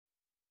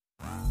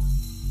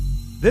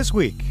This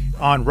week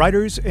on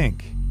Writers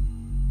Inc.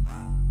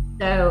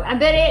 So,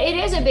 but it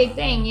is a big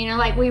thing,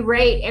 like we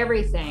rate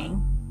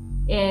everything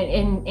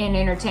in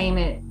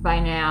entertainment by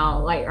now,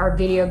 like our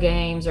video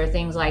games or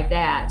things like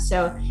that.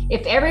 So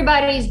if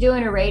everybody's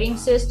doing a rating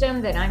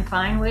system, then I'm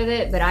fine with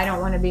it, but I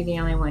don't want to be the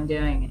only one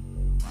doing it.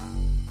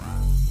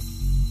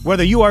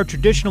 Whether you are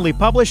traditionally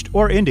published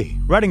or indie,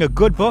 writing a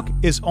good book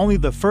is only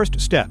the first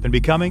step in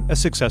becoming a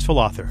successful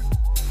author.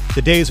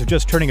 The days of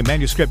just turning a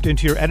manuscript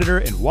into your editor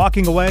and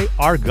walking away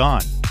are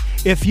gone.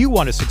 If you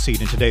want to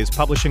succeed in today's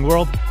publishing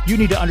world, you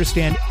need to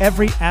understand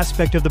every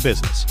aspect of the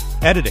business: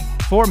 editing,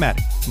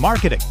 formatting,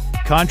 marketing,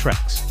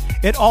 contracts.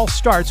 It all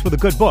starts with a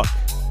good book.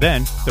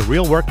 Then the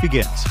real work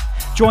begins.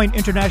 Join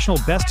international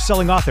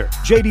best-selling author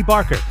J.D.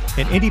 Barker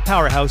and indie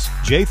powerhouse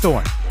Jay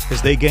Thorne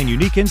as they gain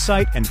unique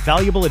insight and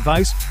valuable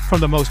advice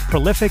from the most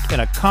prolific and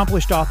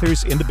accomplished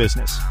authors in the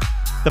business.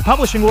 The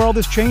publishing world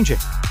is changing,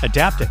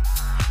 adapting.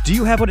 Do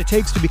you have what it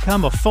takes to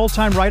become a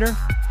full-time writer?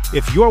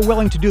 If you're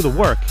willing to do the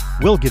work,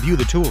 we'll give you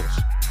the tools.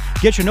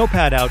 Get your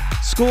notepad out.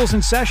 School's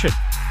in session.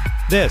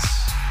 This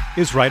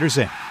is Writers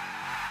Inc.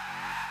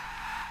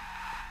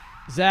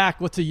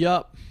 Zach, what's a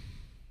yup?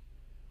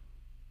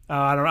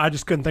 I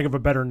just couldn't think of a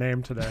better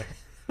name today.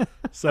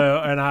 So,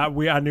 and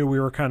I knew we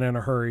were kind of in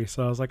a hurry,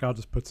 so I was like, I'll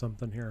just put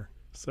something here.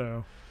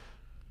 So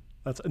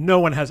no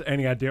one has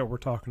any idea what we're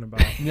talking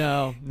about.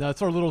 No,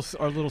 it's our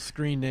little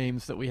screen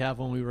names that we have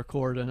when we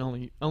record,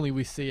 and only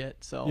we see it.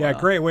 So yeah,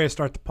 great way to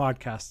start the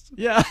podcast.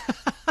 Yeah.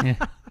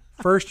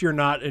 First, you're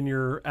not in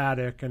your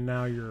attic, and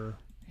now you're.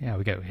 Yeah,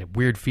 we got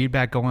weird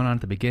feedback going on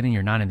at the beginning.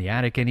 You're not in the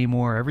attic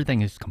anymore.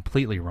 Everything is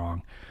completely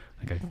wrong.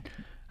 Like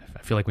I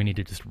feel like we need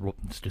to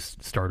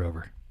just start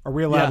over. Are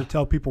we allowed to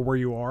tell people where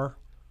you are?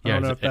 I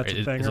don't know if that's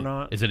a thing or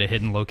not. Is it a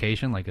hidden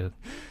location?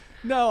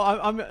 No,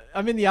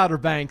 I'm in the Outer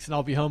Banks, and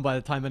I'll be home by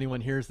the time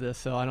anyone hears this,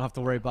 so I don't have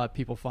to worry about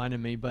people finding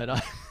me. But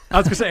I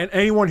was gonna say, and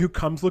anyone who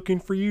comes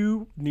looking for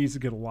you needs to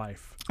get a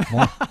life.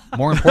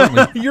 More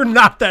importantly, you're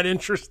not that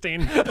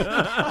interesting.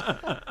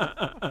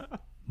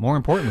 More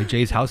importantly,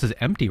 Jay's house is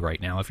empty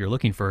right now. If you're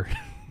looking for.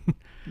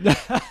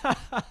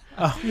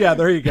 Oh, yeah,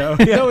 there you go.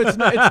 Yeah. No, it's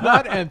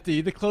not empty.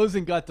 The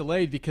closing got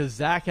delayed because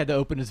Zach had to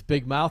open his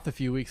big mouth a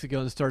few weeks ago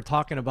and start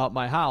talking about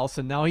my house,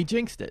 and now he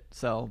jinxed it.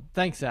 So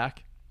thanks,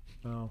 Zach.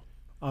 Oh,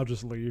 I'll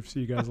just leave.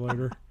 See you guys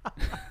later.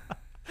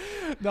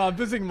 No, I'm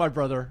visiting my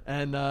brother,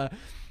 and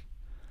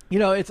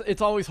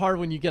it's always hard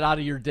when you get out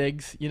of your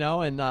digs,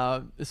 and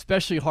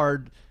especially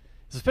hard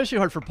for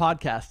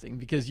podcasting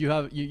because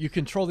you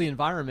control the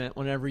environment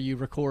whenever you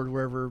record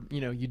wherever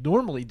you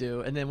normally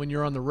do, and then when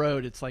you're on the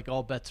road, it's like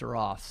all bets are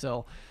off.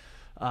 So.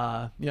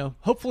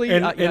 Hopefully,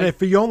 and if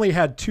you only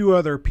had two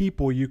other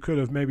people, you could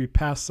have maybe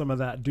passed some of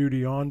that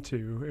duty on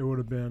to. It would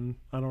have been,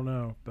 I don't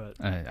know, but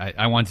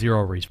I want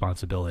zero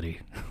responsibility.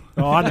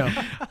 Oh, I know,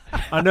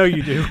 I know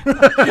you do.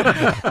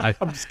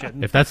 I'm just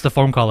kidding. If that's the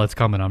phone call that's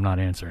coming, I'm not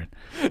answering.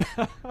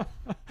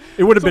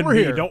 It would have been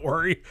me. Here. Don't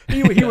worry.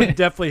 He would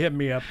definitely hit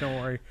me up.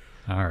 Don't worry.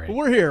 All right,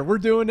 we're here. We're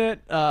doing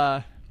it.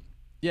 High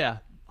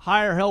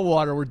or hell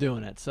water, we're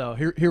doing it. So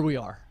here we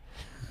are.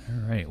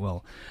 All right.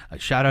 Well,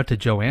 shout out to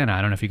Joanna. I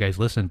don't know if you guys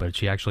listened, but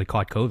she actually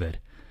caught COVID.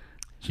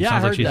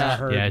 I heard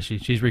that. Yeah,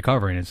 she's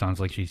recovering. It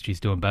sounds like she's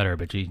doing better,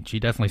 but she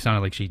definitely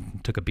sounded like she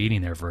took a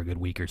beating there for a good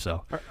week or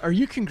so. Are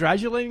you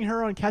congratulating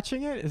her on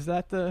catching it? Is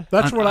that the?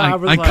 That's what I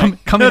was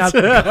like. Coming out.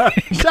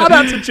 Shout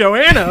out to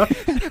Joanna.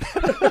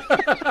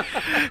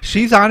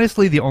 She's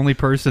honestly the only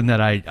person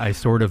that I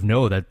sort of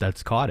know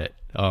that's caught it.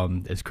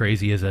 As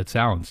crazy as that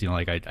sounds,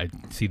 I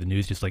see the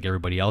news just like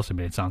everybody else. I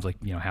mean, it sounds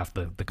like, half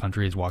the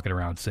country is walking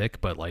around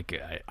sick, but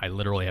I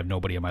literally have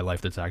nobody in my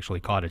life that's actually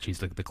caught it. She's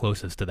the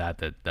closest to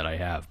that I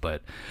have.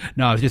 But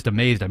no, I was just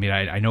amazed. I mean,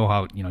 I know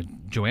how,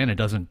 Joanna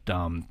doesn't,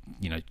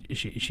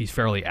 she's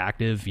fairly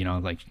active,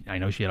 I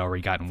know she had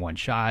already gotten one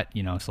shot,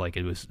 so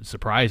it was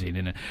surprising.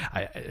 And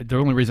the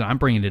only reason I'm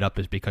bringing it up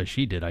is because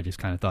she did. I just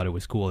kind of thought it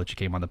was cool that she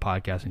came on the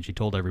podcast and she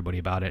told everybody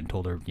about it and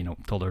told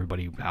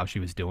everybody how she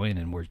was doing.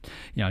 And we're,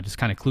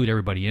 just kind of clued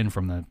everybody in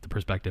from the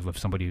perspective of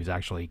somebody who's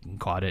actually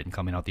caught it and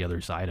coming out the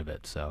other side of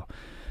it. So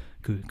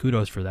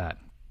kudos for that.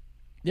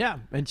 Yeah,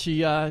 and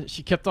she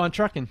kept on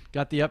trucking.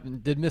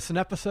 Did miss an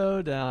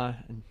episode.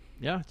 And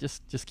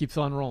just keeps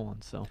on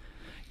rolling. So,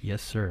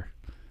 yes, sir.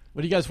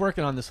 What are you guys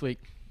working on this week?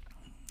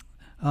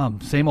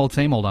 Same old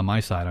on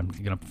my side. I'm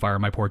gonna fire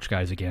my porch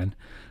guys again.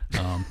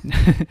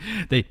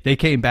 They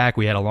came back.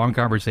 We had a long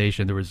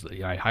conversation.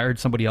 I hired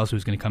somebody else who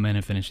was going to come in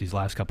and finish these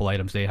last couple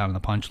items they had on the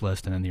punch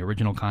list, and then the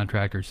original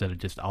contractor said,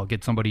 I'll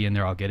get somebody in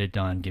there, I'll get it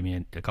done, give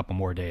me a couple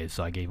more days.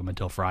 So I gave him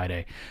until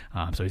Friday.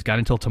 So he's got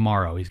until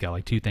tomorrow. He's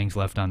got 2 things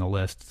left on the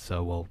list,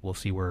 so we'll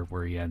see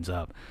where he ends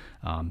up.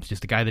 It's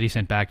just the guy that he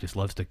sent back just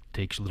loves to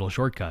take little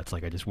shortcuts.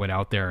 I just went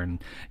out there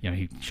and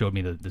he showed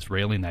me this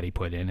railing that he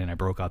put in, and I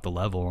broke out the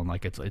level,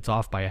 and it's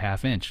off by a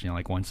 ½ inch,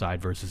 one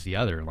side versus the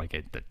other,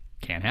 that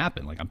can't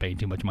happen. I'm paying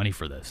too much money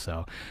for this,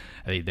 so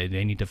they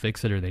need to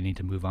fix it or they need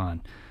to move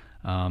on.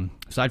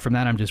 Aside from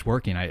that, I'm just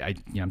working.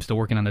 I'm still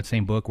working on that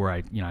same book where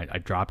I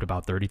dropped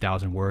about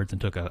 30,000 words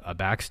and took a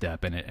back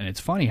step. And it's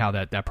funny how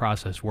that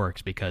process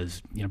works,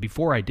 because,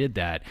 before I did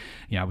that,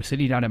 I was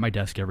sitting down at my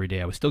desk every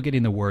day. I was still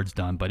getting the words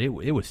done, but it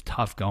was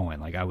tough going.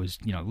 Like, I was,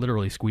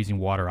 literally squeezing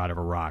water out of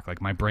a rock.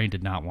 Like, my brain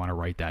did not want to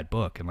write that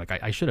book. And like,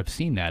 I should have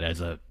seen that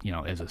as a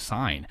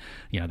sign,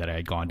 that I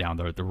had gone down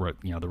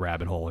the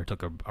rabbit hole or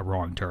took a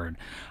wrong turn.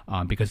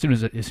 Because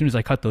as soon as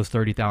I cut those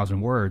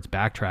 30,000 words,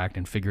 backtracked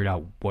and figured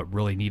out what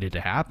really needed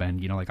to happen,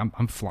 like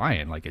I'm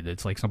flying. Like,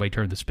 it's like somebody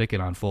turned the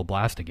spigot on full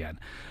blast again.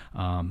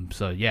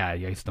 So yeah, I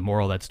guess the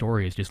moral of that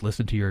story is just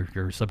listen to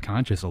your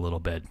subconscious a little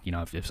bit.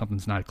 If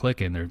something's not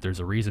clicking, there's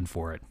a reason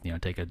for it.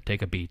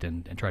 Take a beat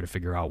and try to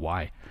figure out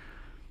why.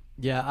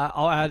 Yeah,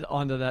 I'll add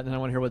on to that, and I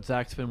want to hear what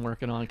Zach's been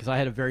working on, because I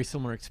had a very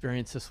similar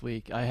experience this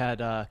week. I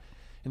had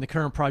in the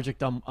current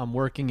project I'm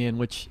working in,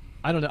 which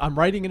I don't know, I'm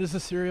writing it as a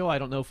serial. I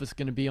don't know if it's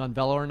going to be on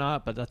Velo or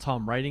not, but that's how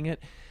I'm writing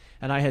it.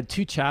 And I had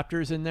 2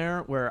 chapters in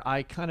there where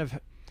I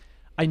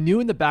knew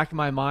in the back of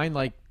my mind,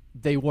 like,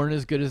 they weren't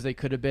as good as they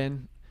could have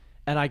been.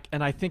 And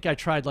I think I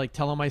tried, like,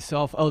 telling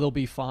myself, oh, they'll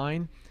be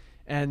fine.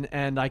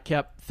 And I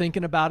kept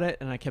thinking about it,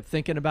 and I kept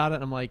thinking about it.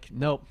 And I'm like,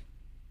 nope,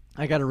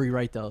 I got to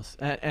rewrite those.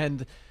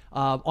 And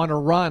on a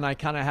run, I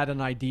kind of had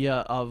an idea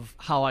of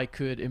how I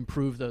could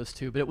improve those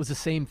 2, but it was the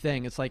same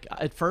thing. It's like,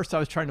 at first I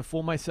was trying to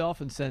fool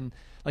myself and saying,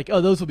 like,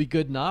 oh, those will be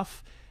good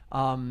enough.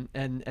 And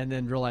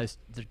then realized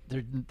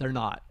they're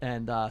not.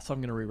 And so I'm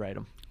going to rewrite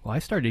them. Well, I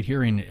started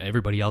hearing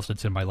everybody else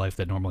that's in my life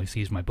that normally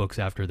sees my books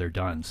after they're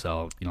done.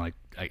 So,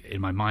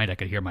 in my mind, I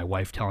could hear my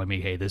wife telling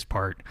me, hey, this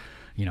part,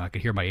 I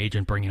could hear my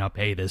agent bringing up,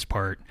 hey, this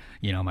part,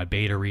 my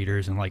beta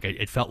readers. And like,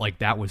 it felt like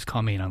that was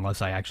coming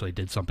unless I actually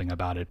did something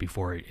about it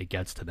before it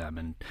gets to them.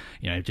 And,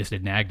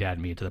 it nagged at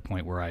me to the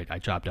point where I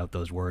chopped out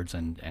those words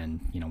and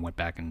went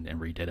back and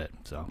redid it.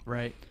 So,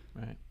 Right.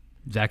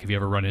 Zach, have you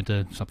ever run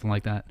into something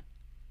like that?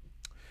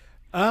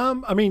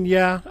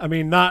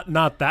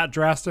 Not that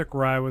drastic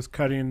where I was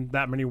cutting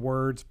that many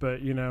words, but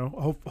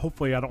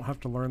hopefully I don't have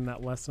to learn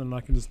that lesson. I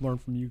can just learn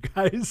from you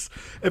guys.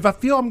 If I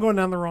feel I'm going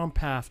down the wrong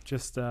path,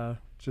 just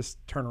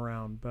turn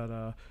around.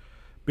 But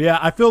yeah,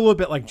 I feel a little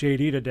bit like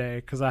JD today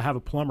because I have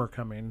a plumber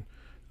coming.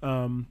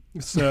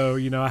 So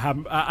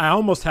I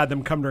almost had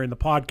them come during the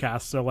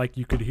podcast, so like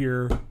you could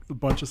hear a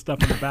bunch of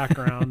stuff in the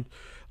background,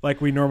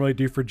 like we normally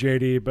do for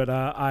JD. But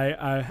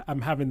I'm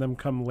having them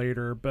come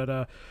later.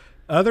 But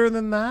other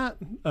than that,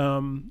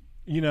 I'm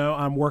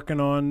working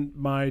on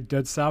my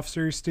Dead South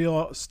series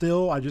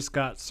still. I just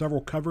got several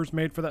covers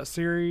made for that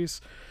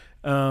series.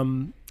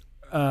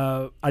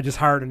 I just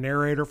hired a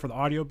narrator for the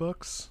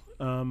audiobooks.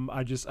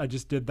 I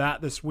just did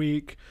that this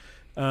week,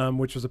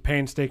 which was a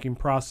painstaking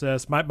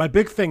process. My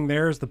big thing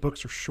there is the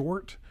books are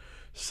short,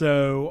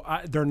 so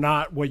they're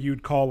not what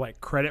you'd call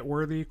like credit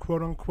worthy,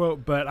 quote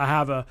unquote. But I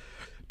have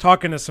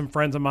talking to some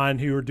friends of mine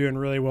who are doing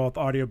really well with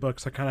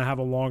audiobooks. I kind of have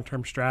a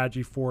long-term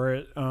strategy for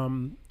it.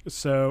 I'm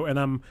it's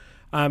going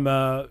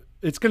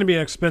to be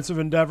an expensive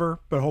endeavor,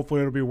 but hopefully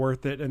it'll be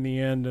worth it in the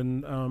end.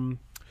 And,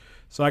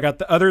 so I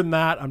got other than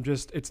that,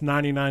 it's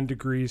 99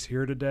 degrees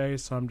here today.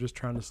 So I'm just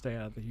trying to stay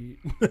out of the heat.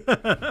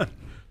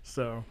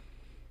 So.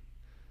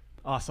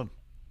 Awesome.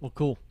 Well,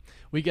 cool.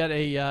 We got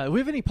we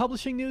have any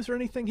publishing news or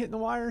anything hitting the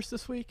wires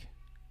this week?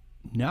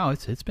 No,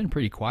 it's been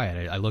pretty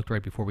quiet. I looked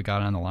right before we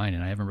got on the line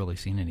and I haven't really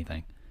seen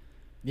anything.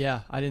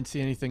 Yeah, I didn't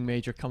see anything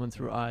major coming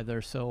through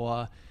either.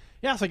 So,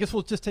 so I guess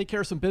we'll just take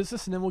care of some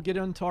business and then we'll get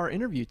into our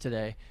interview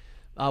today.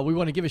 We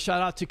want to give a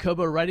shout out to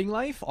Kobo Writing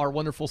Life, our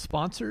wonderful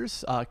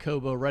sponsors.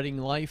 Kobo Writing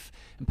Life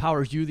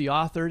empowers you, the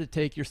author, to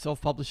take your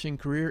self-publishing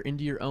career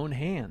into your own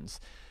hands.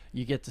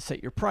 You get to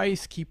set your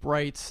price, keep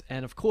rights,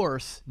 and of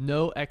course,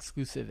 no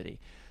exclusivity.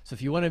 So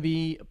if you want to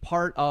be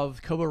part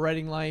of Kobo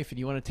Writing Life and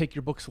you want to take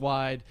your books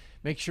wide,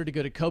 make sure to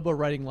go to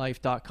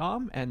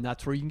KoboWritingLife.com, and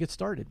that's where you can get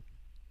started.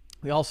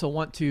 We also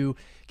want to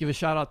give a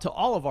shout out to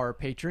all of our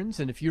patrons.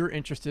 And if you're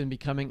interested in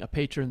becoming a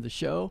patron of the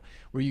show,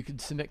 where you can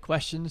submit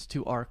questions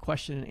to our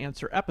question and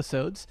answer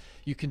episodes,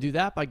 you can do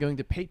that by going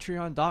to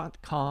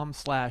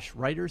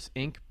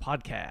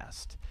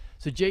patreon.com/WritersIncPodcast.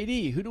 So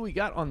JD, who do we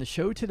got on the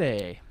show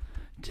today?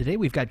 Today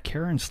we've got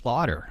Karin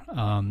Slaughter,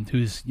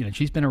 who's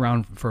she's been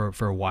around for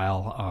a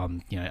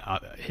while.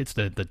 Hits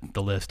the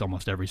list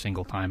almost every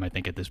single time I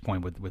think at this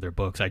point with her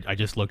books. I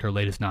just looked her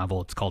latest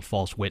novel. It's called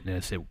False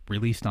Witness. It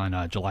released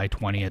on July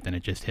 20th, and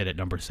it just hit at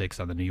number 6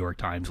 on the New York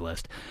Times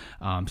list.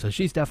 So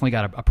she's definitely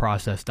got a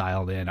process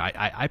dialed in.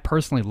 I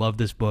personally love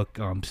this book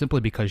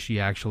simply because she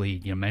actually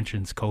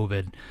mentions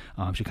COVID.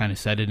 She kind of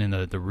said it in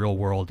the real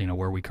world,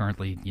 where we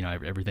currently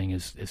everything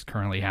is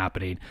currently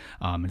happening,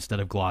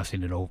 instead of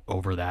glossing it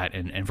over that.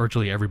 And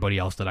virtually everybody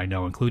else that I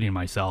know, including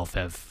myself,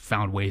 have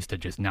found ways to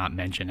just not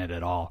mention it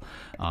at all.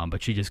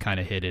 But she just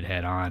kind of hit it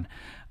head on.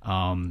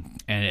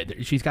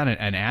 She's got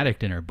an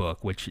addict in her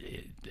book, which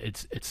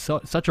it's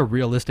such a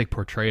realistic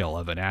portrayal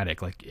of an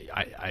addict. Like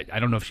I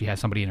don't know if she has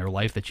somebody in her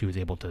life that she was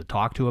able to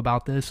talk to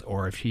about this,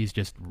 or if she's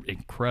just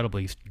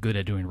incredibly good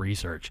at doing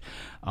research.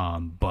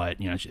 But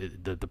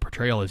the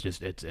portrayal is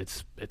just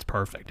it's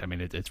perfect. I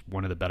mean, it's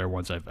one of the better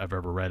ones I've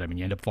ever read. I mean,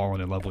 you end up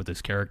falling in love with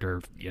this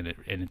character,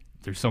 and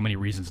there's so many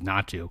reasons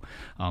not to,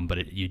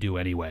 but you do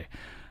anyway.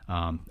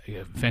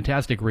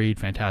 Fantastic read,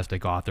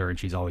 fantastic author, and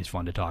she's always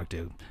fun to talk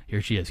to. Here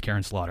she is,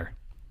 Karin Slaughter.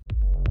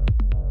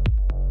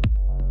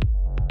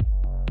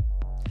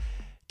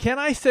 Can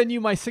I send you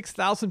my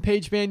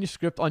 6,000-page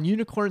manuscript on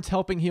unicorns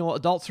helping heal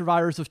adult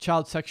survivors of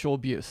child sexual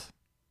abuse?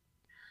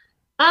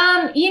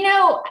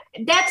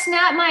 That's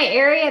not my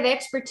area of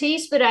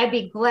expertise, but I'd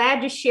be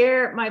glad to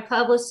share my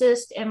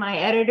publicist and my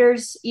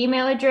editor's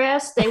email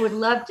address. They would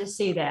love to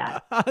see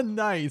that.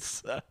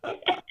 Nice.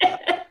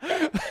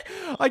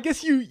 I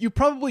guess you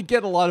probably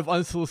get a lot of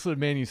unsolicited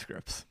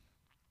manuscripts.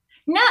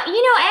 No,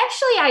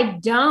 actually I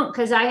don't,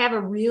 because I have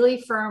a really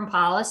firm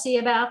policy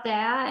about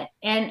that.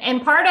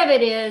 And part of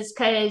it is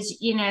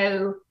because,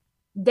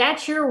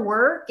 that's your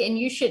work and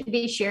you shouldn't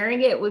be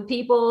sharing it with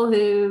people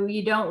who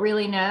you don't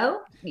really know,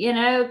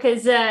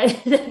 because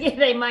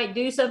they might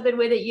do something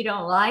with it you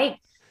don't like.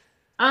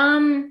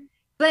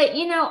 But,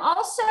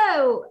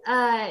 also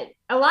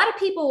a lot of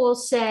people will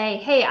say,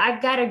 hey,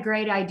 I've got a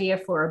great idea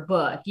for a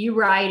book. You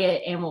write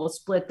it and we'll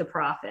split the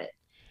profit.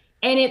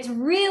 And it's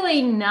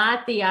really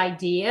not the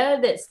idea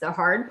that's the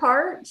hard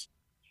part.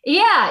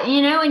 Yeah,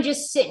 and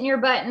just sitting your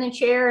butt in the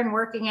chair and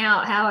working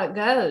out how it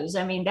goes.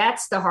 I mean,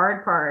 that's the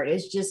hard part,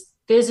 is just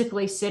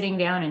physically sitting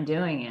down and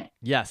doing it.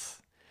 Yes.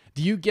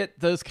 Do you get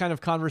those kind of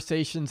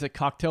conversations at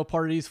cocktail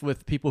parties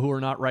with people who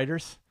are not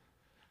writers?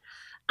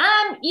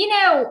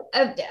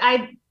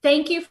 I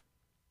thank you for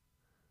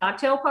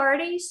cocktail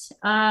parties.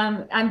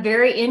 I'm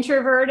very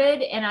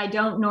introverted and I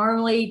don't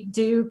normally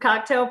do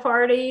cocktail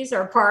parties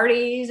or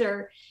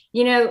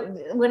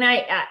when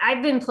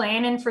I've been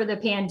planning for the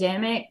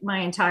pandemic my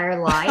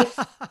entire life.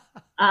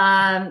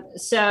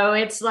 So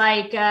it's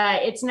like,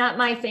 it's not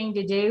my thing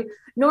to do.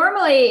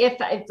 Normally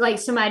if like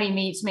somebody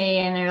meets me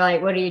and they're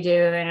like, what do you do?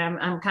 And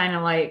I'm kind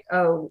of like,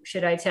 oh,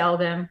 should I tell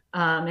them?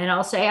 And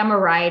I'll say I'm a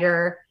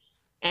writer.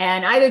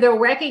 And either they'll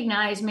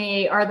recognize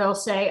me or they'll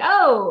say,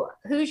 oh,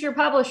 who's your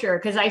publisher?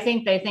 Because I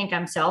think they think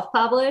I'm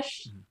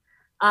self-published.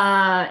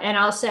 And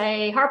I'll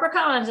say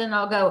HarperCollins, and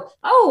they'll go,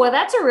 oh, well,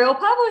 that's a real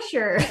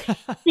publisher.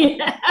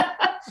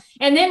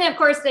 And then, of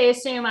course, they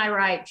assume I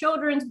write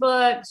children's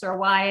books or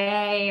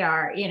YA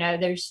or,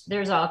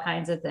 there's all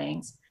kinds of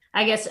things.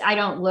 I guess I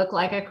don't look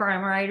like a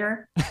crime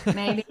writer,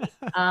 maybe.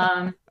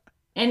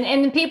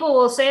 And people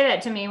will say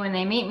that to me when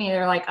they meet me.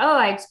 They're like, oh,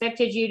 I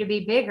expected you to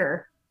be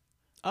bigger.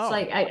 Oh. It's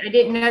like, I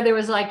didn't know there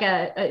was like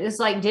it's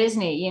like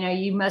Disney,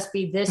 you must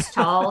be this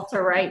tall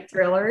to write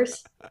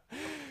thrillers.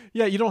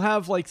 Yeah, you don't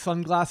have like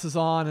sunglasses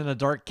on and a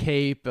dark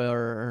cape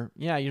you're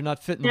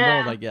not fitting the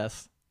mold, I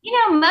guess.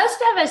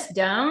 Most of us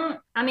don't.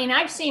 I mean,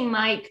 I've seen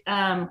Mike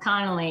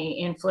Connolly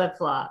in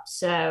flip-flops.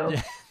 So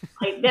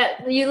like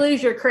that, you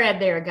lose your cred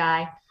there,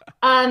 guy.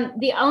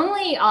 The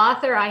only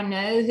author I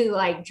know who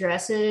like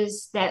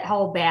dresses that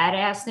whole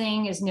badass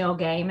thing is Neil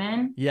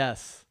Gaiman.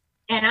 Yes.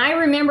 And I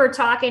remember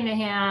talking to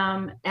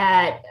him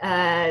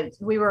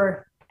we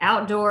were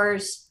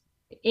outdoors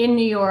in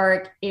New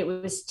York. It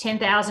was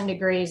 10,000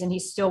 degrees and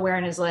he's still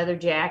wearing his leather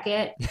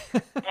jacket.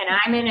 And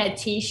I'm in a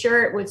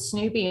t-shirt with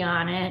Snoopy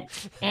on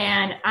it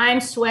and I'm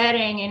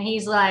sweating. And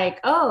he's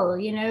like, oh,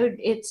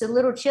 it's a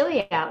little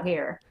chilly out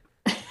here.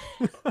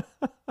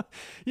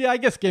 Yeah, I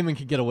guess Gaiman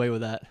could get away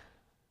with that.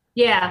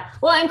 Yeah.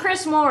 Well, and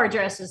Chris Moore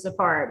dresses the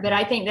part, but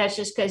I think that's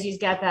just because he's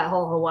got that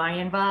whole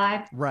Hawaiian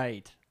vibe.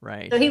 Right.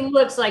 So he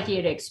looks like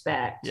you'd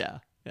expect. Yeah.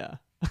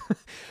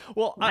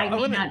 Well,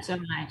 not so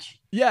much.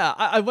 Yeah,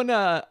 I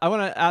wanna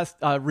ask,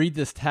 read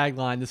this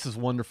tagline. This is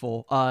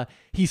wonderful.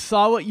 He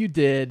saw what you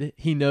did.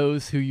 He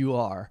knows who you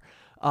are.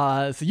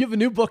 So you have a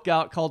new book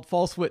out called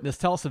False Witness.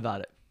 Tell us about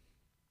it.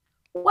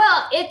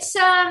 Well,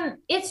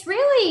 it's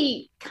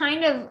really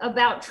kind of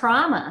about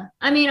trauma.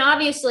 I mean,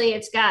 obviously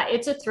it's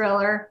a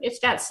thriller. It's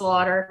got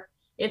slaughter.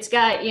 It's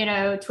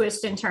got,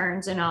 twists and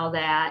turns and all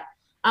that.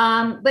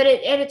 But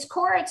at its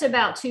core, it's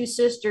about two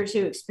sisters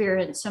who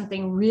experience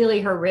something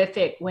really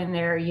horrific when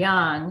they're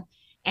young.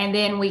 And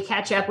then we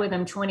catch up with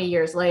them 20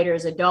 years later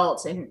as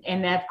adults.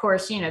 And of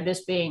course,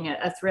 this being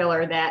a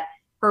thriller, that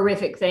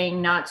horrific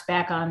thing knocks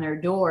back on their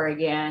door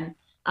again.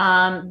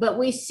 But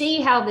we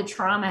see how the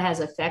trauma has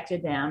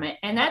affected them.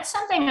 And that's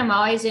something I'm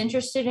always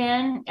interested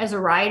in as a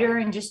writer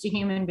and just a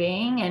human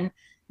being. And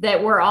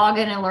that we're all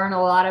going to learn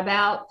a lot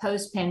about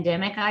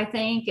post-pandemic, I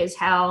think, is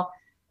how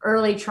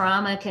early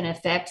trauma can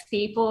affect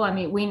people. I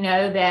mean, we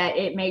know that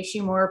it makes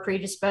you more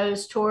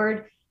predisposed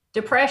toward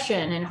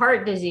depression and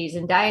heart disease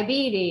and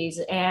diabetes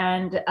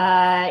and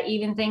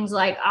even things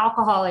like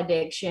alcohol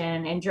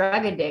addiction and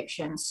drug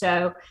addiction.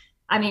 So,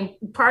 I mean,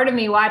 part of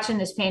me watching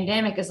this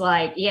pandemic is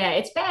like, yeah,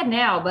 it's bad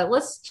now, but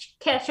let's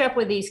catch up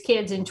with these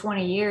kids in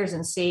 20 years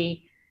and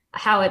see,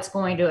 how it's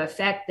going to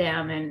affect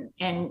them.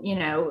 And, you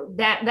know,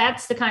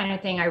 that's the kind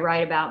of thing I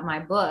write about in my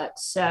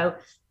books. So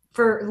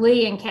for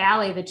Lee and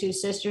Callie, the two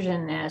sisters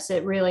in this,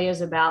 it really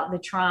is about the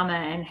trauma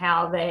and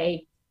how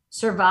they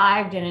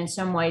survived and in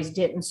some ways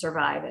didn't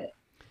survive it.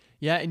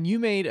 Yeah, and you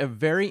made a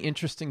very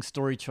interesting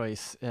story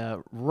choice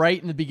right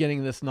in the beginning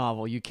of this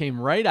novel. You came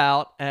right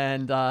out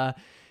and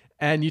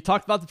you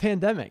talked about the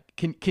pandemic.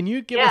 Can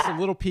you give us a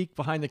little peek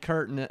behind the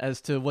curtain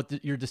as to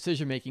what your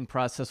decision-making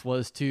process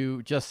was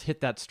to just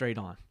hit that straight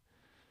on?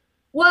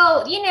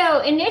 Well, you know,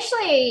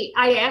 initially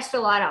I asked a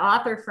lot of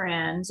author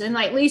friends, and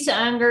like Lisa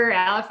Unger,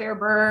 Alistair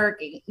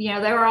Burke, you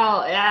know, they were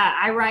all,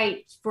 I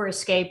write for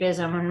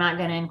escapism. I'm not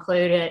going to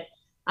include it.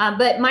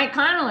 But Mike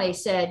Connolly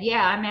said,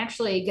 yeah, I'm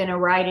actually going to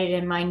write it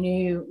in my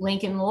new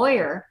Lincoln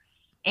Lawyer.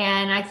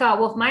 And I thought,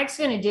 well, if Mike's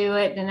going to do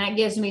it, then that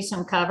gives me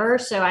some cover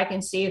so I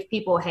can see if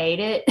people hate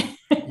it.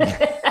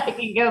 I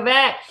can go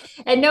back.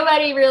 And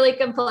nobody really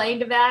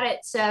complained about it.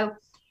 So,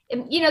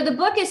 you know, the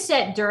book is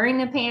set during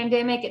the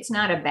pandemic. It's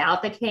not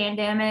about the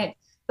pandemic,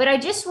 but I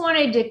just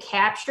wanted to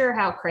capture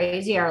how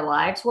crazy our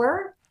lives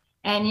were.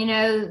 And, you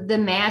know, the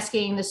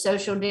masking, the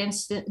social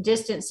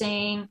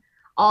distancing,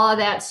 all of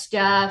that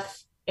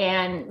stuff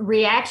and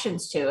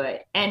reactions to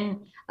it.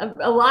 And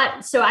a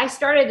lot. So I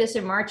started this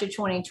in March of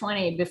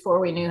 2020 before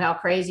we knew how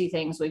crazy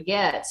things would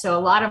get. So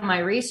a lot of my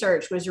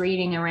research was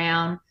reading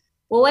around,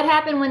 well, what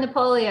happened when the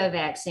polio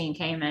vaccine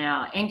came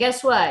out? And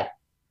guess what?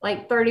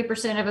 Like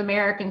 30% of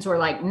Americans were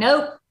like,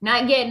 nope,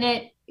 not getting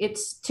it.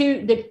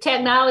 The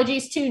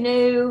technology's too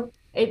new.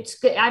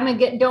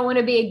 Don't want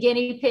to be a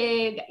guinea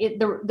pig.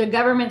 The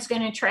government's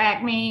going to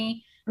track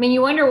me. I mean,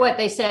 you wonder what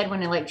they said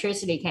when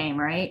electricity came,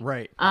 right?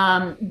 Right.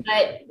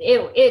 But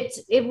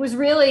it was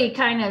really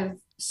kind of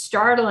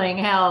startling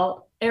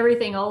how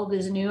everything old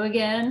is new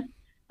again.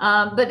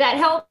 But that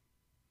helped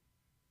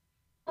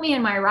me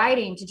in my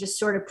writing to just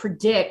sort of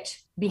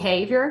predict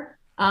behavior.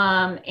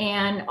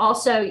 And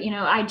also, you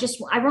know, I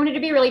wanted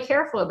to be really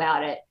careful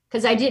about it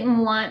because I didn't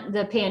want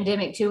the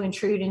pandemic to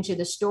intrude into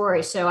the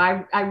story. So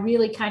I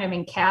really kind of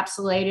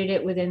encapsulated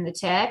it within the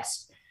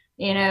text,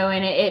 you know,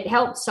 and it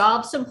helped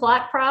solve some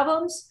plot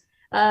problems.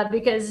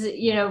 Because,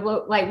 you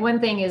know, like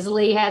one thing is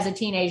Lee has a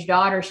teenage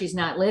daughter she's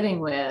not living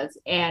with,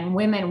 and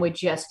women would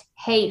just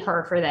hate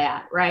her for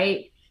that,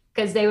 right?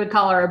 Because they would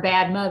call her a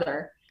bad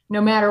mother,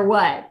 no matter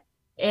what.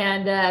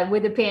 And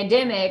with the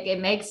pandemic, it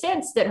makes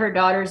sense that her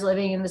daughter's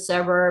living in the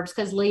suburbs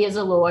because Lee is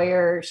a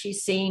lawyer.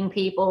 She's seeing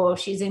people.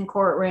 She's in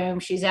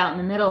courtrooms. She's out in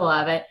the middle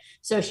of it.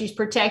 So she's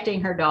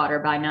protecting her daughter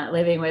by not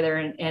living with her.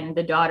 And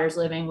the daughter's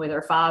living with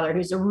her father,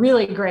 who's a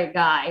really great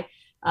guy.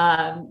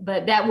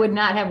 But that would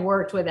not have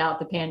worked without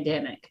the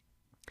pandemic.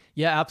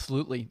 Yeah,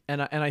 absolutely.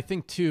 And I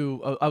think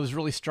too, I was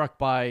really struck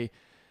by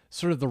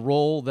sort of the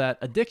role that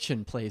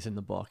addiction plays in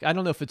the book. I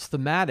don't know if it's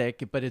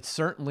thematic, but it's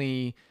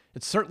certainly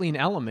an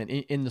element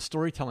in the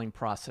storytelling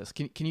process.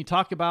 Can you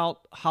talk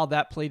about how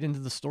that played into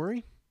the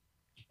story?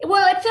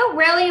 Well, it felt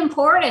really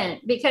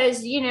important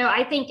because, you know,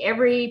 I think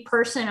every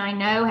person I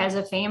know has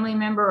a family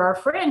member or a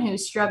friend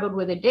who's struggled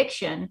with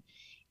addiction.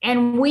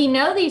 And we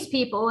know these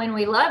people and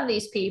we love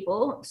these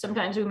people.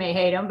 Sometimes we may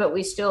hate them, but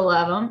we still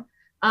love them.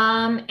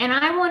 And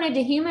I wanted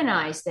to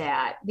humanize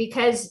that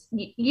because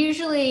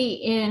usually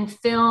in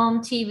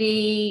film,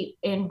 TV,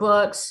 in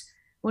books,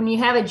 when you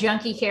have a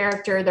junkie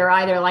character, they're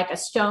either like a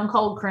stone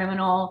cold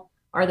criminal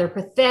or they're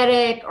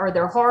pathetic or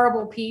they're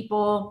horrible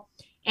people.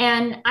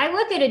 And I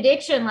look at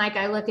addiction like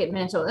I look at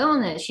mental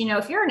illness. You know,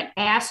 if you're an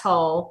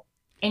asshole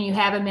and you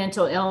have a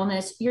mental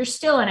illness, you're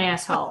still an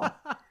asshole.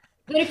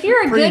 But if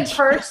you're a good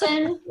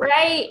person,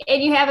 right,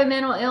 and you have a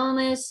mental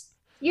illness,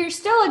 you're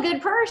still a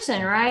good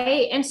person,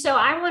 right? And so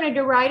I wanted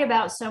to write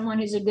about someone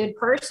who's a good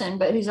person,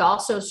 but who's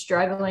also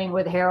struggling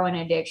with heroin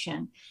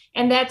addiction.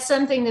 And that's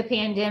something the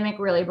pandemic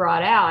really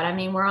brought out. I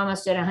mean, we're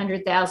almost at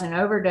 100,000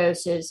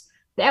 overdoses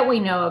that we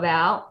know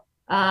about.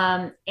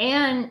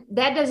 And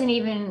that doesn't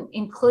even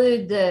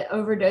include the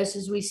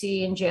overdoses we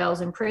see in jails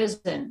and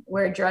prison,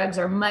 where drugs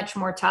are much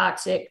more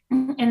toxic.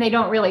 And they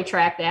don't really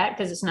track that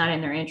because it's not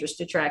in their interest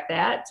to track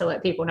that, to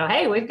let people know,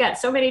 hey, we've got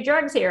so many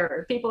drugs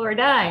here, people are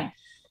dying.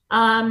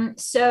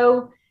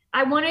 So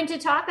I wanted to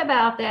talk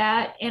about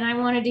that, and I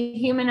wanted to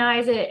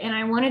humanize it. And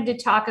I wanted to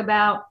talk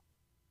about,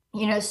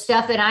 you know,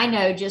 stuff that I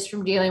know just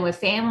from dealing with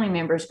family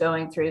members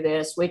going through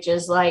this, which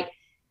is like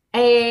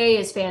AA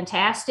is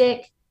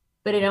fantastic,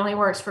 but it only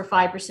works for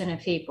 5%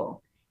 of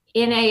people.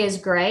 NA is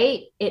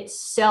great. It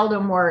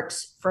seldom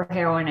works for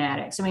heroin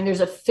addicts. I mean, there's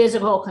a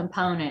physical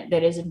component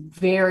that is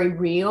very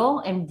real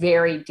and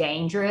very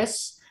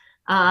dangerous.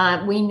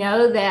 We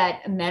know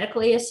that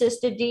medically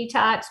assisted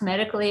detox,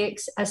 medically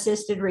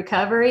assisted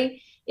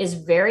recovery is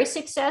very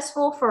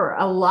successful for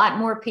a lot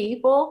more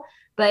people.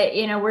 But,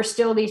 you know, we're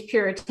still these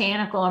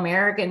puritanical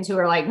Americans who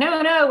are like,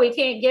 no, we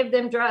can't give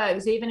them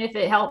drugs, even if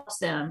it helps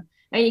them.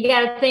 And you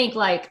got to think,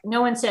 like,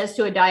 no one says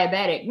to a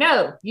diabetic,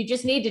 no, you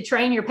just need to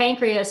train your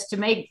pancreas to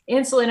make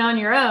insulin on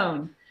your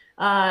own.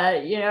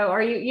 You know,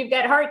 or you've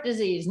got heart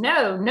disease.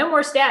 No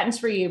more statins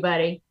for you,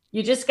 buddy.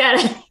 You just got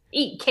to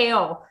eat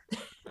kale,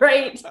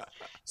 right?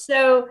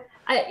 So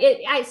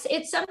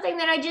it's something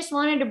that I just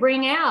wanted to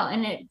bring out,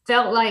 and it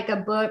felt like a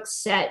book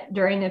set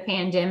during the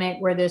pandemic,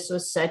 where this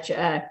was such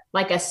a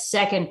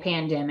second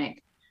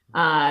pandemic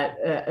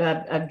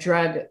of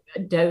drug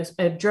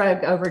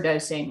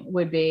overdosing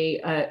would be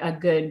a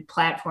good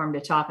platform to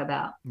talk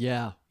about.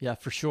 Yeah,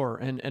 for sure.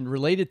 And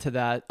related to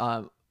that,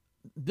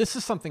 this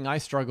is something I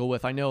struggle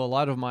with. I know a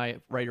lot of my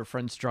writer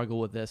friends struggle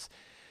with this.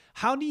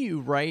 How do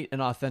you write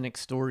an authentic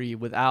story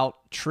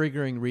without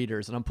triggering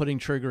readers? And I'm putting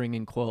triggering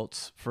in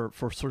quotes for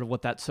sort of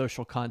what that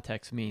social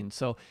context means.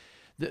 So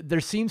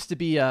there seems to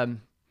be, I don't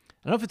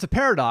know if it's a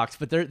paradox,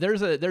 but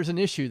there's an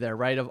issue there,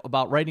 right?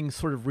 About writing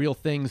sort of real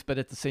things, but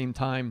at the same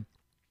time,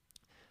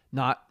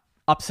 not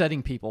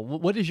upsetting people.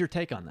 What is your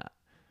take on that?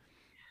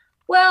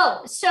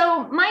 Well,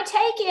 so my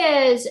take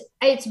is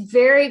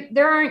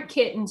there aren't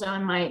kittens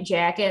on my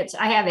jackets.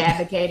 I have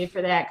advocated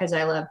for that because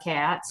I love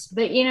cats,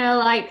 but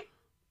like,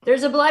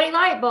 there's a bloody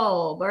light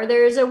bulb, or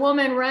there's a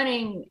woman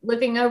running,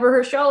 looking over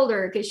her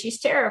shoulder because she's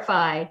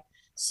terrified.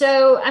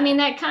 So, I mean,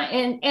 that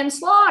and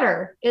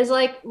slaughter is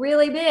like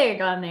really big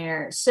on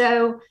there.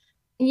 So,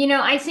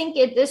 I think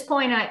at this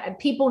point,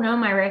 people know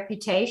my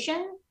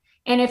reputation.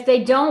 And if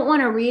they don't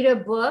want to read a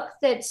book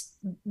that's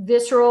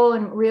visceral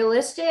and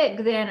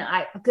realistic, then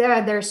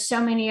there's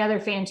so many other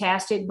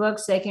fantastic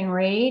books they can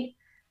read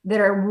that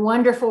are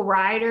wonderful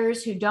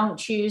writers who don't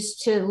choose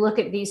to look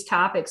at these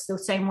topics the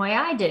same way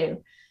I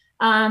do.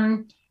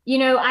 I don't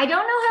know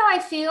how I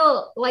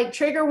feel like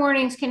trigger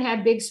warnings can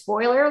have big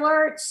spoiler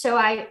alerts. So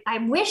I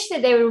wish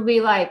that they would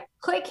be like,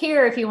 click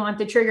here if you want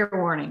the trigger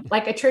warning,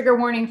 like a trigger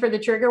warning for the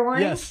trigger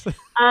warning. Yes.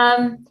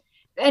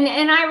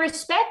 And I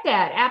respect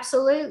that.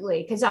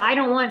 Absolutely. Because I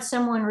don't want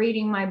someone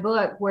reading my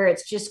book where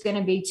it's just going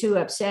to be too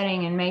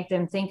upsetting and make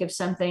them think of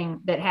something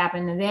that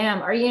happened to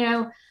them, or,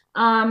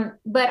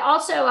 but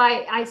also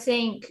I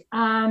think,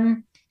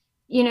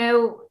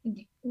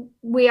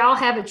 we all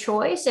have a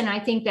choice, and I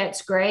think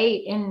that's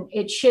great, and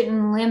it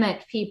shouldn't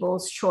limit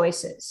people's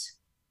choices,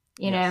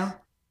 know?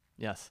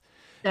 Yes.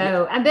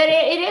 So, but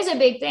it is a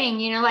big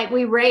thing, like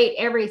we rate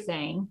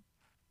everything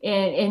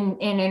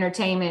in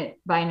entertainment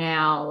by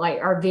now,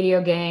 like our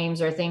video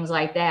games or things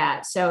like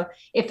that. So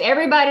if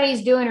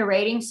everybody's doing a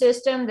rating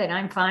system, then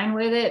I'm fine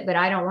with it, but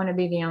I don't want to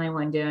be the only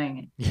one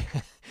doing it.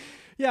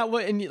 Yeah.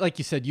 Well, and like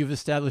you said, you've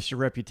established your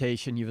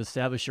reputation, you've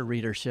established your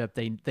readership.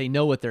 They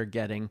know what they're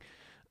getting.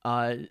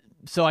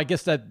 So I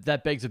guess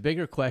that begs a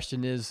bigger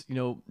question is,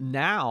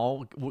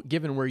 now,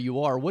 given where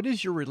you are, what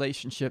is your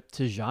relationship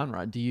to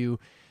genre? Do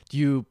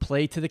you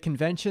play to the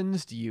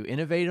conventions? Do you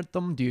innovate at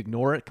them? Do you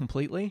ignore it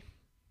completely?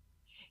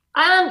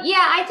 Yeah,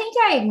 I think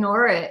I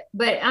ignore it,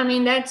 but I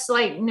mean, that's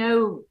like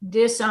no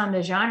diss on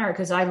the genre,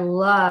 because I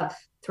love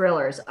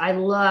thrillers. I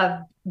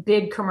love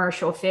big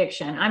commercial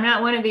fiction. I'm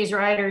not one of these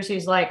writers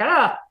who's like,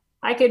 I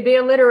could be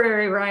a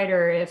literary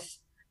writer if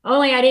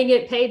only I didn't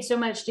get paid so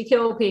much to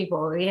kill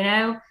people,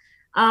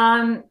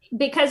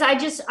 because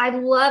I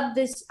love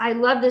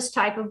this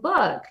type of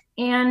book.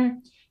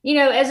 And,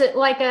 as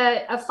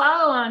a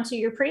follow on to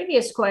your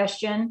previous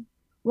question,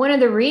 one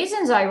of the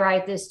reasons I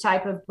write this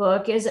type of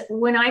book is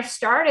when I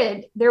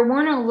started, there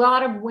weren't a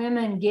lot of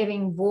women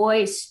giving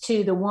voice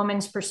to the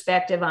woman's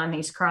perspective on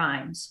these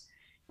crimes,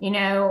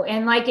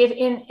 and like if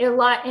in a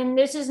lot, and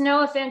this is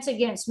no offense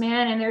against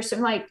men, and there's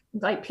some like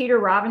Peter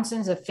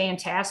Robinson's a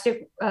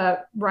fantastic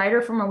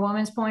writer from a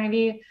woman's point of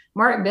view.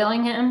 Mark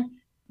Billingham,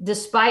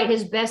 despite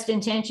his best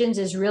intentions,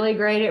 is really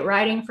great at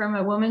writing from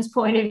a woman's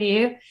point of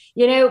view,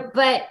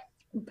 but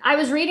I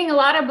was reading a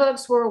lot of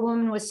books where a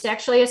woman was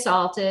sexually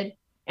assaulted,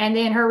 and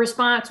then her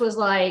response was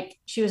like,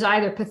 she was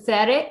either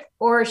pathetic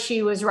or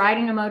she was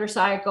riding a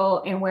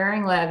motorcycle and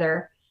wearing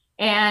leather.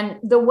 And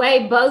the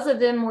way both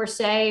of them were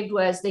saved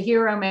was the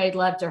hero made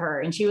love to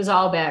her and she was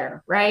all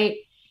better. Right.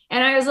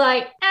 And I was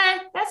like,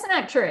 that's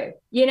not true.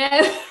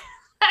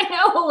 I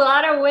know a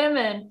lot of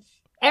women,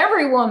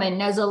 every woman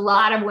knows a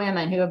lot of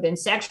women who have been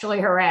sexually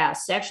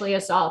harassed, sexually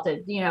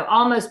assaulted,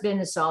 almost been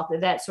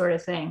assaulted, that sort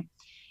of thing.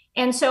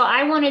 And so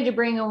I wanted to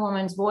bring a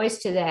woman's voice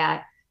to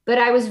that. But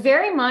I was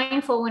very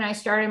mindful when I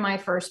started my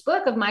first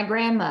book of my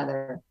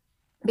grandmother,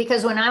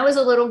 because when I was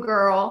a little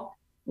girl,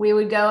 we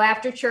would go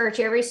after church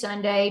every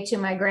Sunday to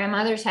my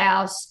grandmother's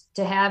house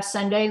to have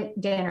Sunday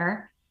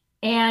dinner.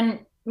 And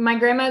my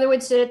grandmother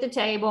would sit at the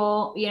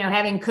table,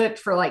 having cooked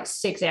for like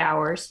 6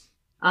 hours.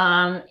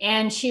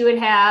 And she would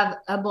have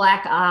a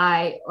black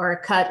eye or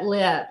a cut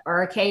lip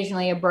or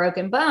occasionally a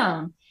broken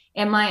bone.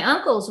 And my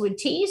uncles would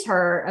tease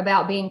her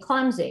about being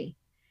clumsy.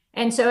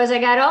 And so as I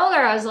got older,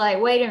 I was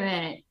like, wait a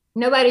minute.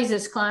 Nobody's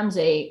as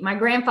clumsy. My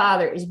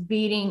grandfather is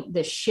beating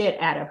the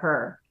shit out of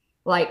her,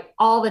 like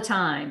all the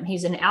time.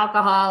 He's an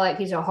alcoholic.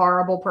 He's a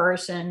horrible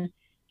person.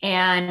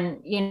 And,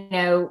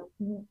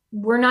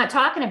 we're not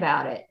talking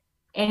about it.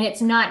 And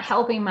it's not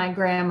helping my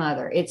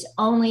grandmother. It's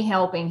only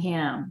helping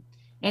him.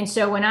 And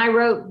so when I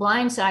wrote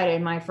Blindsided,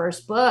 my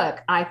first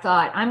book, I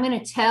thought, I'm going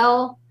to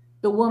tell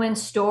the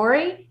woman's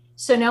story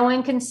so no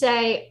one can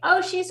say,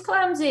 oh, she's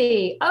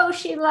clumsy. Oh,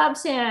 she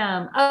loves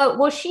him. Oh,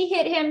 well, she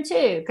hit him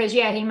too. Because,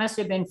 he must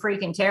have been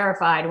freaking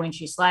terrified when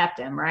she slapped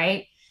him,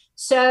 right?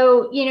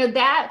 So,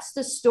 that's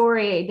the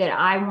story that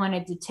I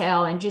wanted to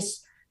tell, and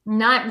just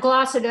not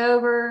gloss it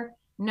over,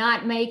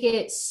 not make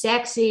it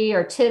sexy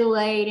or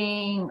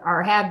titillating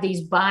or have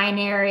these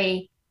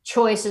binary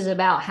choices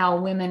about how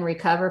women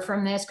recover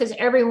from this, because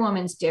every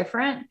woman's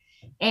different.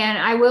 And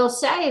I will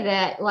say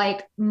that,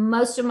 like,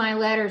 most of my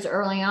letters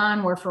early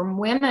on were from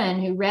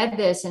women who read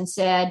this and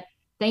said,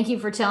 thank you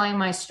for telling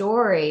my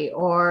story,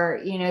 or,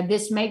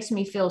 this makes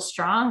me feel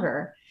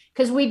stronger.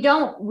 Because we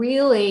don't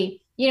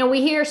really,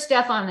 we hear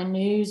stuff on the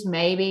news,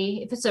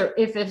 maybe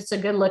if it's a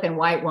good looking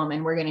white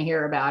woman, we're going to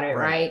hear about it.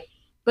 Right.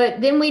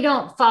 But then we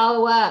don't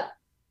follow up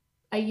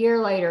a year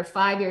later,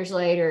 5 years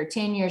later,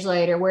 10 years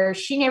later, where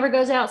she never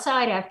goes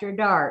outside after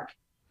dark.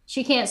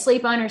 She can't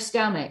sleep on her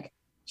stomach.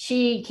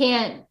 She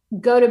can't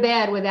go to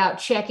bed without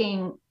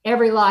checking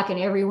every lock and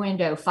every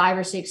window 5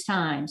 or 6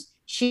 times.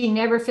 She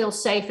never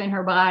feels safe in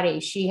her body.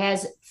 She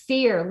has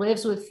fear,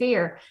 lives with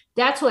fear.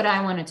 That's what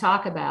I want to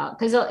talk about.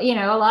 Because, a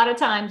lot of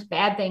times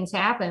bad things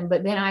happen,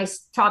 but then I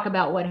talk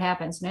about what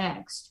happens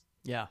next.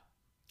 Yeah,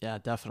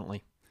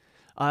 definitely.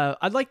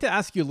 I'd like to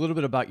ask you a little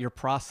bit about your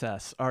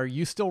process. Are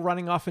you still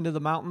running off into the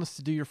mountains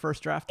to do your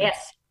first drafting?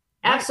 Yes,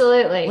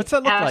 absolutely. What's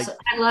that look like?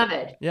 I love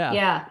it.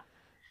 Yeah.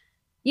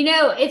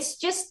 It's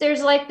just,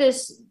 there's like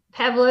this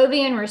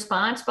Pavlovian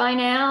response by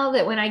now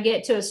that when I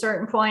get to a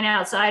certain point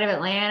outside of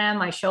Atlanta,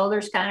 my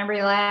shoulders kind of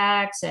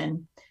relax,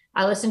 and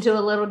I listen to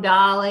a little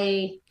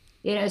Dolly,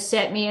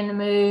 set me in the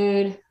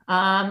mood,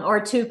 or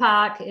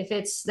Tupac, if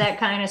it's that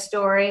kind of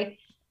story.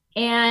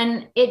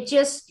 And it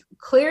just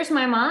clears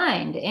my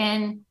mind.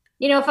 And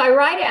if I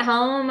write at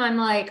home, I'm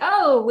like,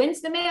 oh,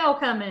 when's the mail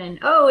coming?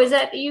 Oh, is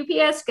that the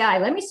UPS guy?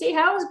 Let me see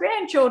how his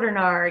grandchildren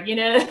are,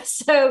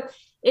 So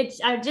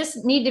I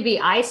just need to be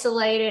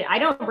isolated. I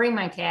don't bring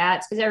my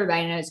cats, because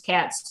everybody knows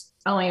cats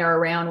only are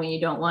around when you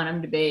don't want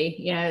them to be.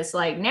 It's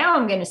like, now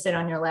I'm going to sit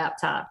on your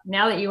laptop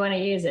now that you want to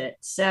use it.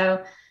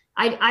 So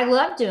I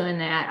love doing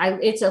that.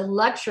 It's a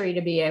luxury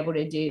to be able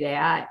to do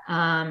that.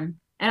 And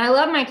I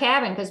love my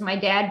cabin because my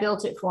dad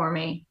built it for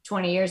me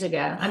 20 years ago.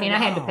 I mean, I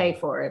had to pay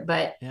for it,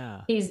 but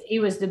he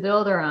was the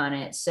builder on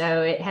it.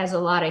 So it has a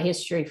lot of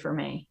history for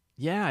me.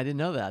 Yeah, I didn't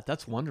know that.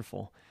 That's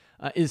wonderful.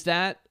 Is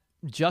that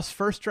just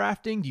first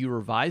drafting? Do you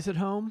revise at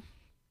home?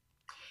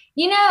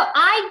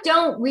 I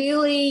don't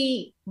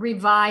really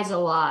revise a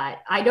lot.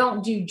 I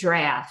don't do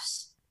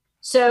drafts.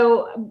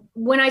 So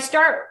when I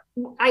start,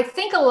 I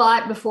think a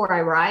lot before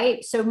I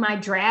write. So my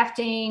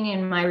drafting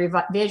and my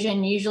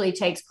revision usually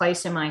takes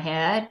place in my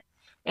head.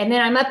 And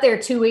then I'm up there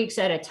 2 weeks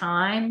at a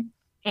time.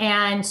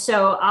 And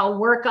so I'll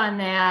work on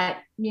that,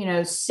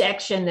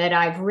 section that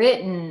I've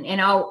written,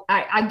 and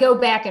I go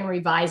back and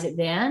revise it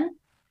then,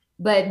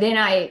 but then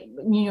I,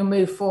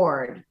 move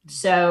forward.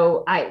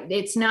 So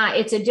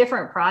it's a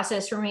different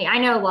process for me. I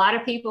know a lot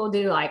of people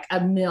do like a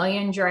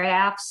million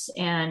drafts,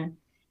 and,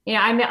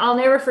 I'll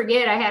never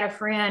forget, I had a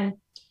friend,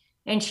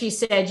 and she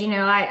said,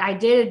 I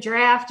did a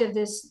draft of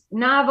this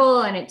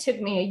novel and it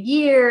took me a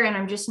year and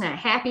I'm just not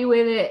happy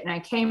with it. And I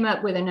came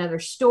up with another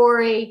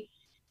story,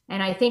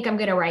 and I think I'm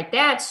going to write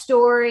that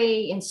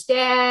story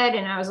instead.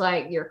 And I was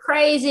like, you're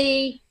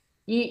crazy.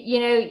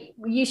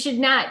 You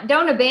should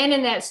don't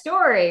abandon that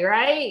story.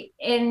 Right.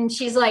 And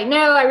she's like,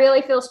 no, I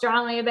really feel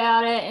strongly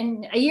about it.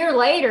 And a year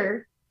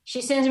later,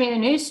 she sends me the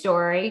new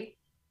story,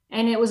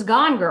 and it was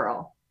Gone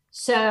Girl.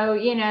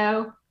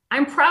 So,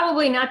 I'm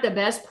probably not the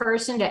best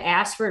person to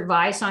ask for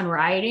advice on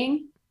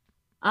writing.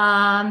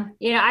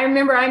 I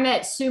remember I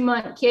met Sue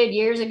Monk Kidd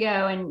years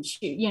ago, and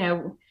she,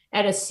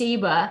 at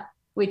ACEBA,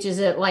 which is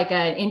like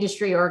an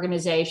industry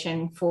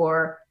organization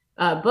for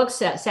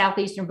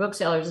Southeastern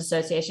Booksellers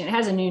Association. It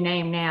has a new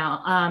name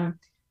now.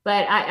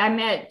 But I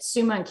met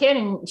Sue Monk Kidd,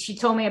 and she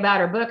told me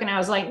about her book, and I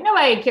was like,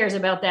 nobody cares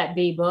about that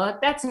B book.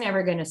 That's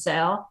never going to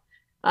sell.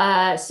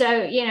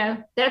 So,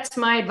 that's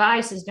my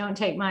advice, is don't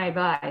take my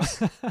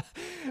advice.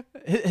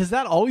 Has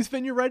that always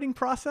been your writing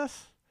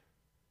process?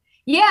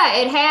 Yeah,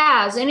 it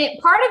has. And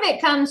part of it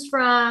comes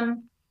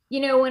from,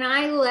 when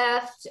I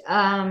left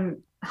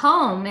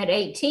home at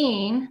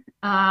 18,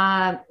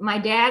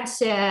 my dad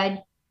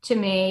said to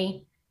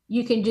me,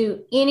 you can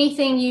do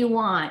anything you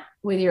want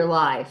with your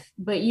life,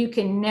 but you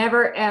can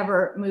never,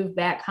 ever move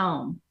back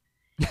home.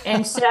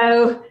 And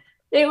so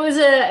it was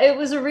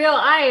a real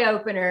eye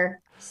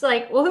opener. It's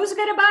like, well, who's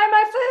going to buy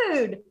my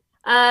food?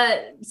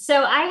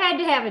 So I had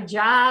to have a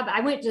job.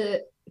 I went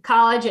to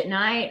college at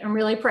night. I'm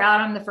really proud.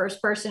 I'm the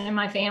first person in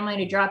my family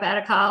to drop out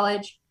of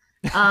college.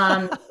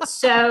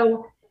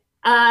 So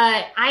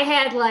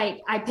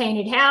I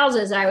painted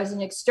houses. I was an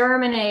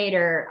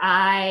exterminator.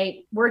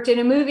 I worked in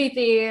a movie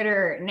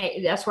theater.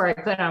 And that's where I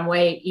put on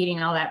weight,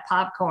 eating all that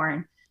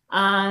popcorn.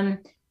 I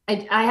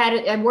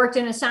worked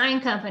in a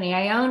sign company.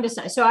 I owned a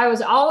sign. So I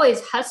was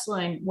always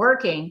hustling,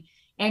 working.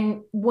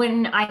 And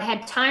when I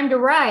had time to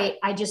write,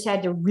 I just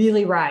had to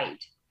really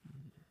write.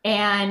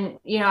 And,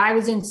 I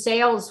was in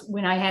sales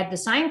when I had the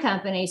sign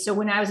company. So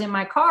when I was in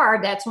my car,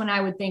 that's when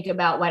I would think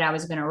about what I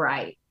was going to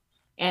write.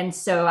 And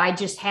so I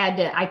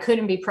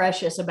couldn't be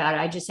precious about it.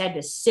 I just had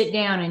to sit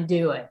down and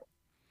do it.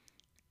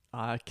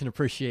 I can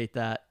appreciate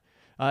that.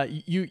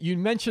 You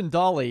mentioned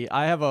Dolly.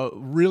 I have a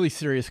really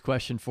serious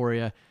question for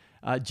you.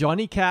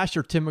 Johnny Cash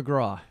or Tim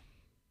McGraw?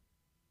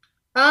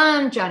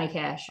 Johnny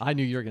Cash. I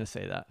knew you were going to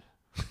say that.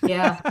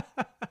 Yeah,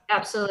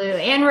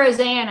 absolutely. And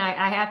Roseanne,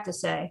 I have to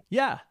say.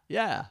 Yeah,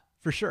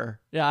 for sure.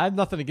 Yeah, I have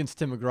nothing against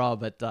Tim McGraw,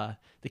 but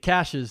the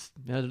Cashes,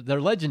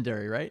 they're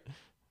legendary, right?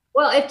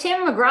 Well, if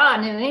Tim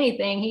McGraw knew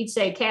anything, he'd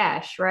say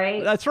Cash,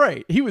 right? That's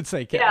right. He would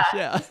say Cash,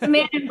 yeah. The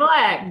Man in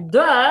Black,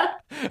 duh.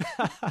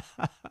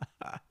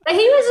 But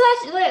he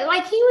was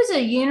like he was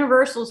a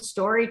universal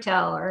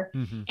storyteller,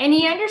 and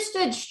he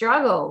understood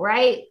struggle,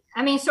 right?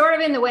 I mean, sort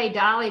of in the way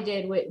Dolly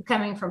did with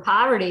coming from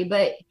poverty,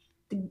 but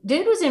the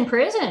dude was in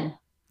prison.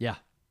 Yeah.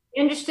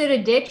 He understood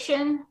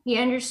addiction. He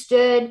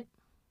understood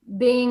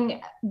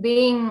being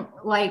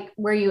like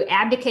where you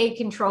abdicate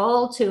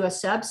control to a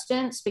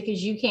substance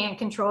because you can't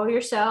control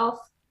yourself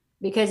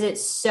because it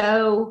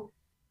so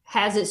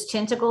has its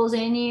tentacles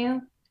in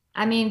you.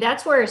 I mean,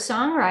 that's where his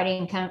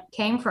songwriting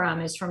came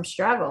from, is from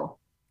struggle.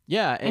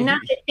 Yeah. And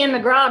not that Tim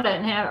McGraw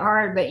doesn't have it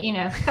hard, but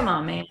come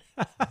on, man.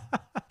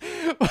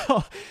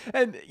 Well,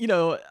 and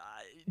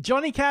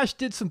Johnny Cash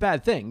did some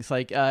bad things.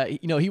 Like,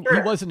 he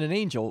wasn't an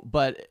angel,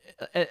 but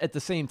at the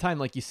same time,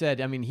 like you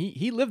said, I mean,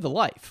 he lived a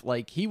life.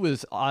 Like he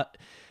was,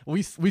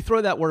 we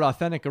throw that word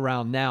authentic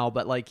around now,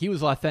 but like he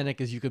was authentic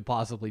as you could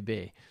possibly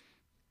be.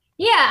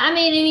 Yeah. I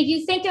mean, and if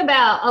you think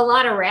about a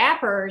lot of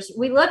rappers,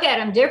 we look at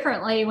them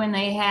differently when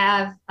they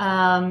have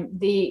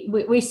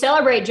we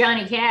celebrate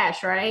Johnny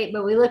Cash, right?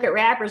 But we look at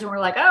rappers and we're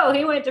like, oh,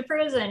 he went to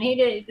prison. He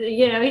did,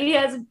 he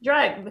has a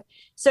drug.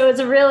 So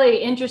it's a really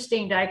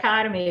interesting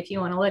dichotomy if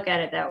you want to look at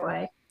it that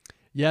way.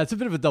 Yeah, it's a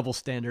bit of a double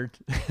standard.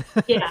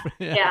 Yeah.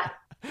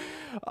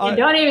 And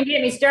don't even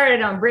get me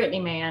started on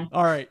Britney, man.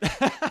 All right.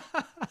 I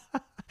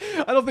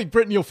don't think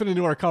Britney will fit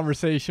into our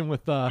conversation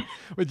with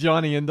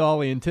Johnny and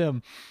Dolly and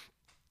Tim.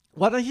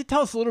 Why don't you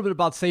tell us a little bit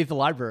about Save the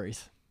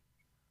Libraries?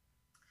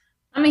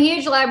 I'm a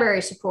huge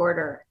library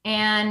supporter.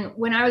 And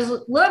when I was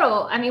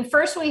little, I mean,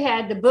 first we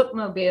had the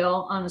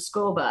bookmobile on the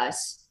school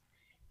bus.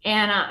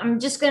 And I'm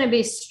just going to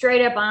be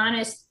straight up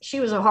honest. She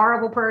was a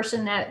horrible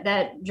person,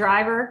 that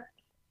driver.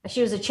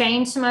 She was a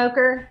chain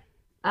smoker.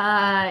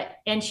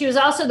 And she was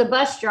also the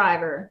bus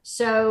driver.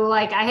 So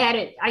like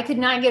I could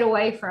not get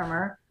away from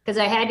her because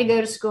I had to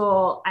go to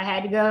school. I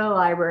had to go to the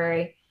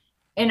library.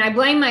 And I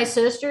blame my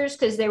sisters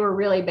because they were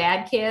really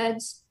bad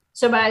kids.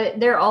 So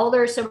they're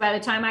older. So by the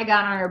time I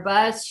got on her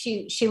bus,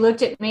 she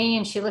looked at me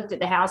and she looked at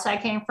the house I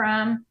came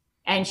from.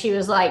 And she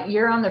was like,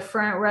 you're on the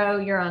front row.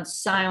 You're on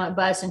silent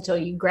bus until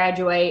you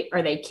graduate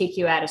or they kick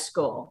you out of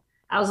school.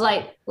 I was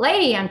like,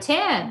 lady, I'm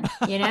 10,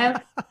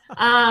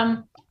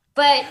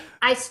 but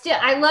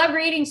I love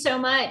reading so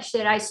much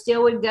that I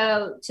still would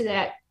go to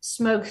that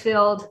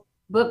smoke-filled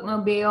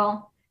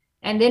bookmobile.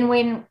 And then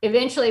when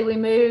eventually we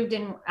moved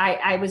and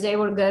I was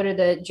able to go to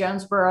the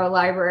Jonesboro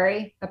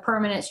Library, a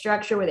permanent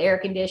structure with air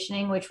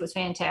conditioning, which was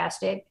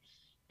fantastic.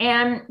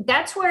 And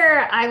that's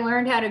where I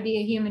learned how to be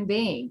a human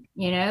being.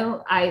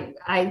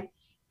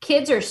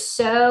 Kids are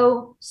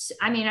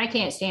I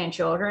can't stand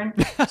children,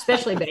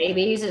 especially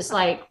babies. It's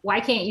like,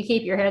 why can't you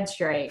keep your head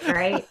straight?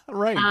 Right.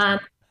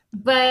 Right.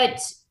 But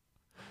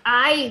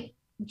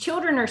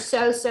children are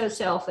so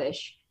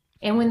selfish.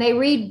 And when they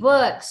read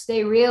books,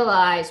 they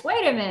realize,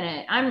 wait a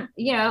minute, I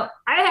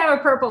have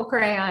a purple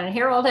crayon and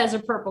Harold has a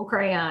purple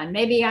crayon.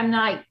 Maybe I'm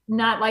not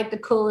like the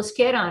coolest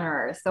kid on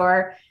earth.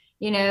 Or,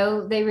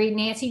 they read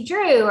Nancy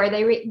Drew, or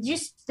they read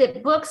just the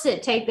books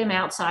that take them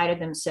outside of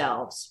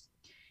themselves.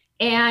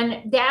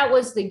 And that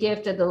was the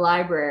gift of the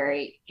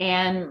library.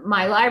 And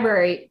my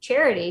library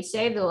charity,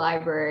 Save the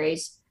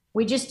Libraries,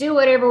 we just do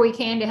whatever we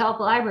can to help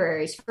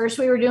libraries. First,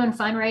 we were doing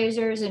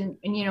fundraisers and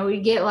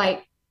we'd get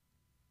like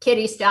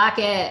Kitty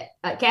Stockett,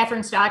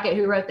 Catherine Stockett,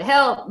 who wrote The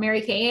Help,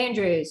 Mary Kay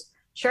Andrews,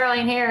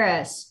 Charlene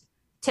Harris,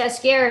 Tess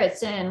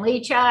Gerritsen,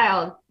 Lee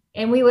Child,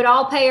 and we would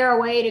all pay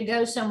our way to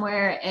go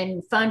somewhere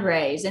and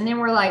fundraise. And then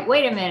we're like,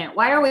 wait a minute,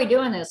 why are we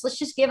doing this? Let's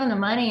just give them the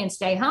money and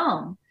stay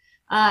home.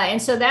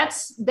 And so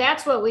that's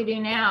what we do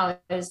now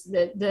is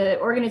the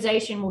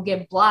organization will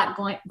give block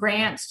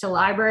grants to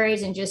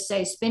libraries and just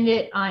say, spend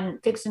it on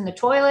fixing the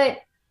toilet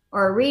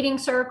or a reading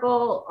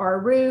circle or a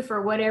roof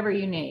or whatever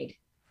you need.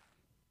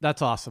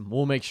 That's awesome.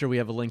 We'll make sure we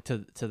have a link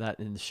to that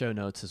in the show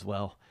notes as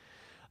well.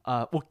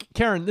 Well,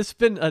 Karin, this has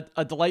been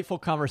a delightful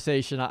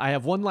conversation. I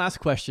have one last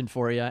question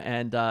for you,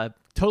 and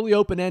totally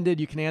open-ended.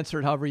 You can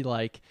answer it however you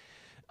like.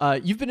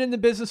 You've been in the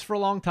business for a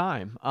long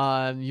time.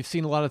 You've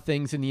seen a lot of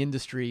things in the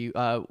industry.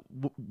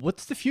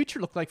 What's the future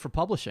look like for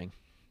publishing?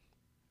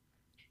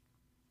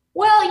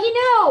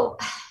 Well,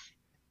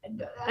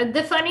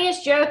 the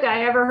funniest joke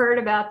I ever heard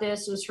about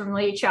this was from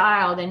Lee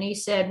Child. And he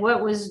said,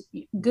 what was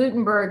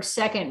Gutenberg's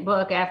second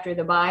book after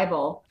the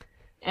Bible?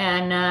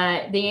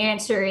 And the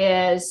answer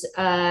is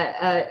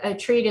a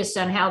treatise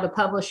on how the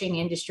publishing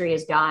industry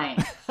is dying.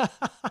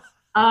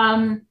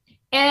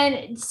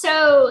 And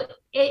so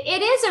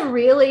it is a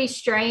really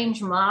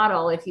strange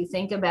model if you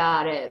think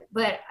about it.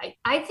 But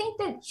I think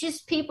that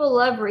just people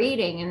love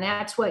reading, and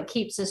that's what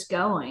keeps us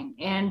going.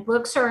 And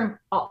books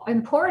are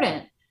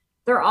important.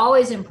 they're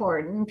always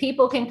important.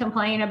 People can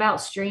complain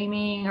about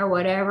streaming or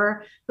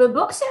whatever, but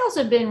book sales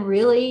have been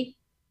really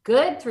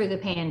good through the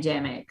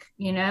pandemic.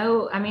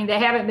 I mean, they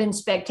haven't been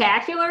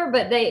spectacular,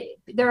 but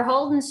they're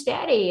holding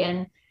steady.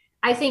 And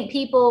I think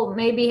people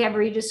maybe have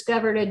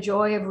rediscovered a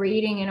joy of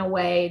reading in a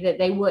way that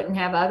they wouldn't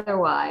have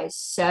otherwise.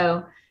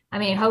 So, I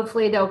mean,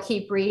 hopefully they'll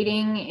keep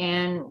reading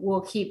and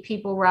we'll keep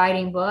people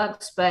writing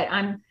books, but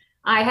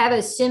I have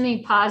a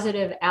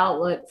semi-positive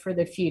outlook for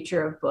the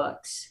future of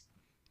books.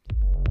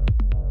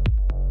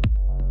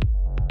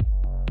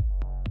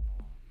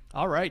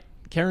 All right.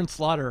 Karin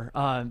Slaughter,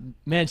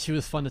 man, she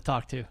was fun to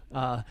talk to.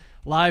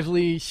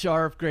 Lively,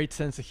 sharp, great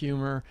sense of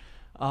humor.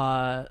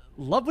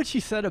 Love what she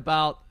said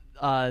about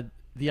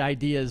the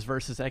ideas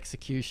versus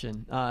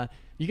execution.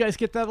 You guys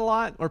get that a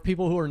lot? Or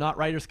people who are not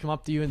writers come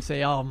up to you and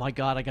say, oh my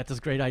God, I got this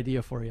great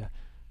idea for you?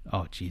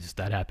 Oh, Jesus,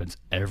 that happens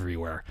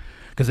everywhere.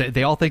 Because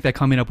they all think that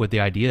coming up with the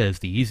idea is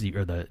the easy,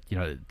 or the,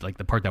 like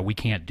the part that we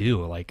can't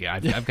do. Like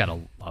I've got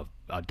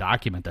a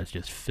document that's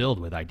just filled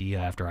with idea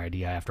after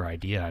idea after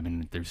idea. I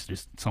mean, there's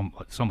just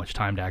so much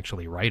time to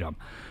actually write them.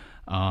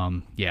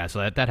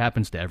 So that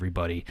happens to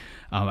everybody.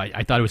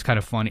 I thought it was kind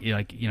of funny.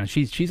 Like,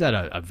 she's at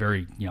a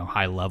very,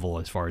 high level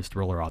as far as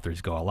thriller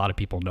authors go. A lot of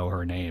people know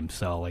her name.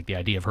 So like the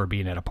idea of her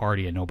being at a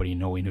party and nobody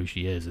knowing who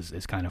she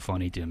is kind of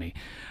funny to me.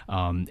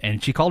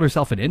 And she called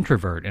herself an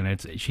introvert,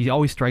 and she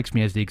always strikes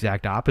me as the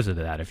exact opposite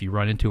of that. If you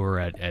run into her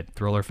at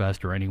Thriller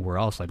Fest or anywhere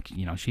else, like,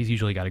 she's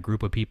usually got a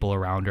group of people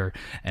around her,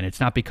 and it's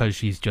not because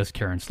she's just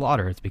Karin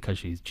Slaughter. It's because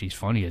she's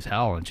funny as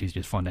hell and she's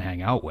just fun to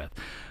hang out with.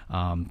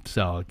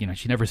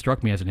 She never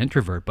struck me as an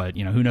introvert, but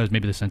who knows,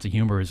 maybe the sense of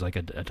humor is like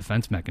a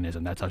defense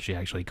mechanism. That's how she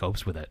actually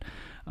copes with it.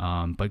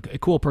 But a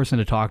cool person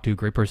to talk to,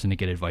 great person to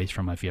get advice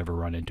from if you ever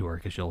run into her,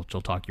 because she'll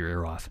talk your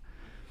ear off.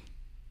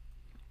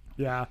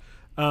 Yeah.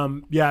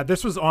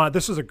 This was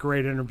a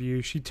great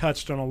interview. She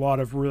touched on a lot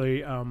of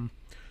really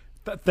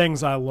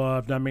things I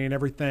loved. I mean,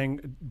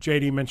 everything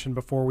JD mentioned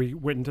before we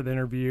went into the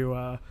interview,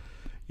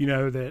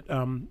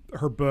 that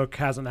her book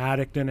has an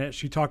addict in it.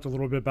 She talked a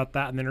little bit about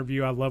that in the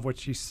interview. I love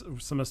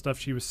some of the stuff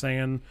she was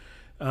saying,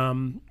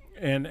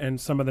 and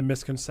some of the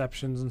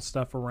misconceptions and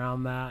stuff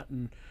around that.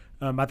 And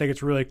I think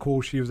it's really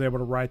cool she was able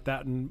to write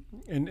that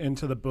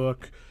into the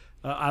book.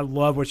 I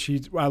love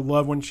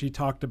when she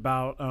talked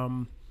about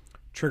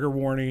trigger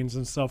warnings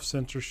and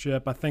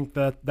self-censorship. I think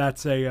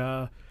that's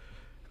a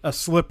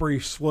slippery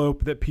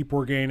slope that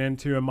people are getting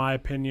into, in my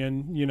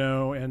opinion.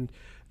 And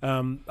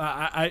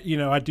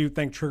I do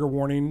think trigger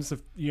warnings,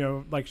 if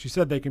like she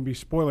said, they can be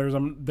spoilers.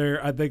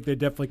 I think they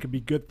definitely could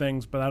be good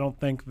things, but I don't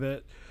think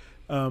that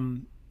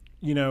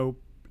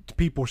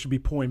people should be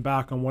pulling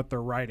back on what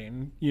they're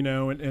writing.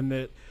 And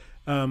that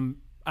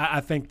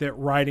I think that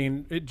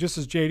writing, just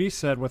as JD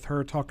said with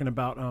her talking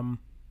about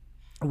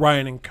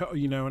writing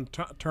in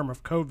term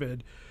of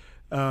COVID.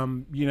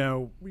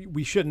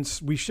 We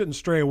shouldn't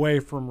stray away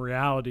from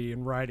reality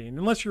in writing,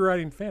 unless you're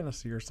writing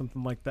fantasy or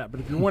something like that. But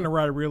if you want to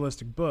write a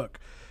realistic book,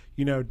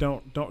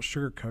 don't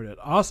sugarcoat it.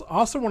 I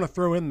also want to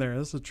throw in there,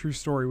 this is a true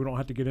story we don't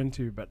have to get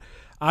into, but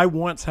I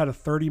once had a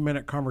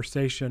 30-minute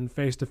conversation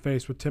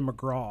face-to-face with Tim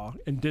McGraw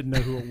and didn't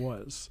know who it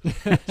was.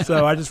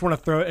 So I just want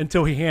to throw it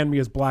until he handed me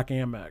his black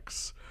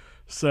Amex.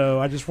 So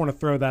I just want to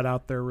throw that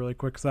out there really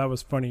quick, because that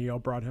was funny. Y'all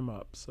brought him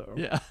up. So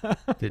yeah.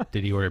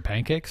 Did he order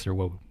pancakes, or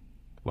what?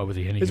 What was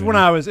he hitting? It was when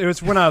I was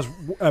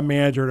a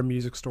manager at a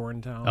music store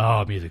in town.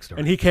 Oh, a music store.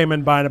 And he came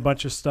in buying a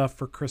bunch of stuff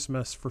for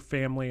Christmas for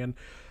family. And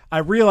I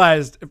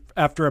realized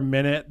after a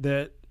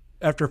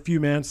few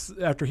minutes,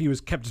 after he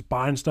kept just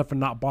buying stuff and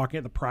not balking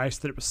at the price,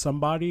 that it was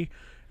somebody,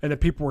 and that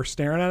people were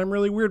staring at him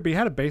really weird. But he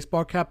had a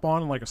baseball cap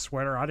on and like a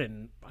sweater. I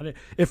didn't.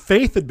 If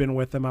Faith had been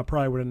with him, I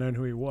probably would have known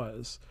who he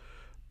was.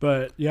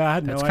 But yeah, I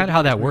had no idea. That's kind of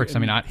how that works. I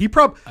mean, I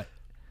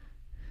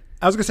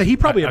was gonna say he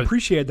probably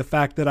appreciated the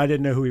fact that I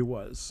didn't know who he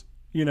was.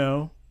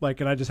 And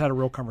I just had a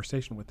real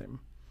conversation with him.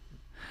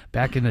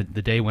 Back in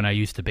the day when I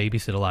used to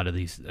babysit a lot of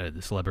these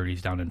the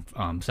celebrities down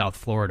in South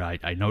Florida,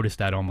 I noticed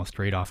that almost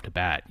straight off the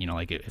bat.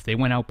 Like if they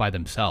went out by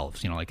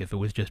themselves, like if it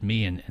was just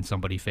me and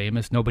somebody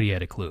famous, nobody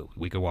had a clue.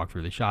 We could walk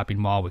through the shopping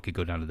mall, we could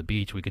go down to the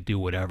beach, we could do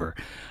whatever.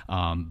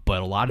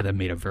 But a lot of them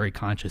made a very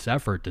conscious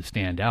effort to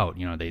stand out.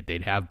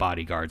 They'd have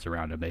bodyguards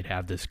around them, they'd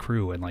have this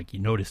crew, and you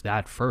notice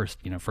that first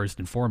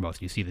and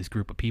foremost. You see this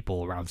group of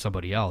people around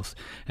somebody else,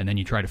 and then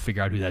you try to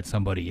figure out who that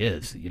somebody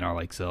is.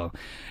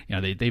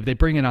 They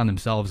bring it on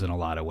themselves in a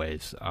lot of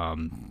ways.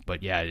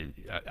 But yeah,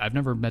 I've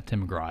never met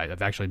Tim McGraw.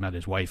 I've actually met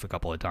his wife a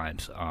couple of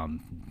times.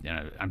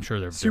 I'm sure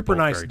they're super both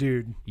nice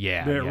dude.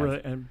 Yeah,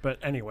 Really. But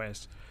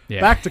anyways,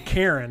 yeah. Back to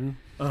Karin.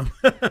 I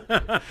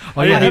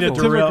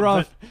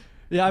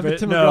have a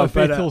Tim McGraw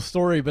Faith Hill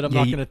story, but I'm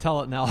not going to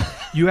tell it now.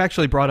 You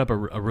actually brought up a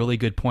really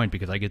good point,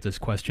 because I get this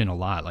question a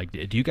lot. Like,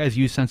 do you guys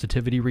use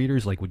sensitivity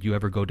readers? Like, would you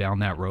ever go down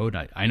that road?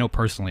 I know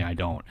personally I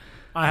don't.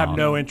 I have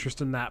no interest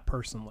in that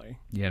personally.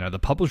 The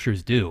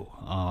publishers do.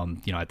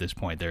 At this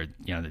point,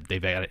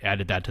 they've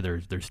added that to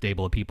their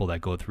stable of people that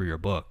go through your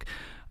book.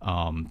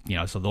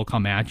 So they'll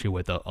come at you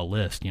with a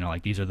list,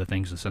 like these are the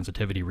things the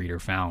sensitivity reader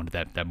found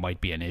that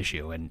might be an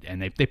issue,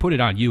 and they put it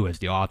on you as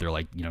the author,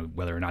 like,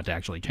 whether or not to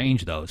actually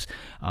change those,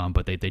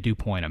 but they do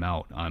point them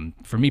out.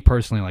 For me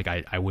personally, like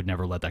I would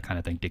never let that kind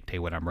of thing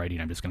dictate what I'm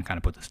writing. I'm just going to kind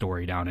of put the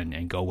story down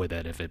and go with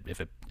it. If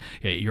it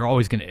you're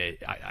always going to,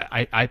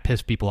 I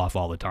piss people off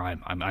all the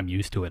time. I'm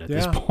used to it at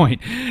this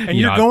point. And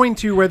you're going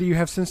to, whether you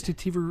have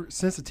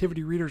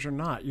sensitivity readers or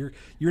not, you're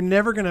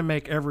never going to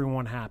make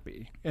everyone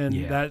happy, and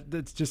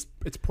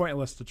it's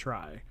pointless to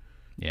try.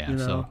 Yeah.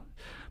 So,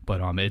 but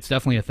it's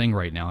definitely a thing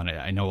right now, and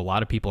I know a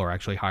lot of people are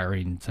actually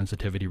hiring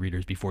sensitivity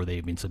readers before they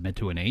even submit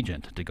to an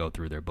agent to go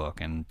through their book,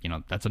 and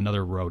that's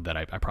another road that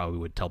I probably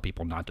would tell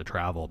people not to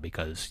travel,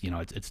 because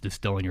it's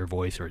distilling your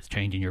voice, or it's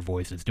changing your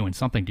voice, it's doing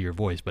something to your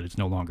voice, but it's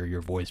no longer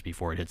your voice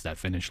before it hits that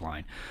finish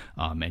line,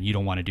 and you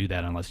don't want to do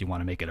that unless you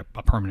want to make it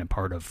a permanent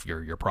part of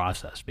your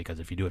process, because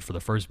if you do it for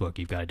the first book,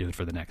 you've got to do it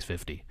for the next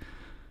 50.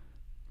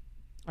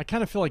 I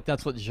kind of feel like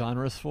that's what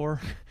genre is for.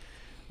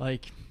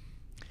 Like,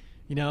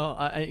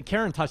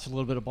 Karin touched a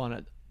little bit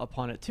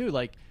upon it too,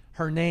 like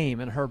her name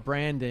and her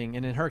branding,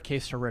 and in her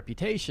case, her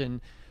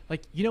reputation.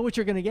 Like, what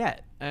you're going to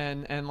get.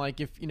 And like,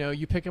 if,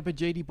 you pick up a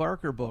J.D.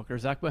 Barker book or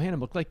Zach Bohannon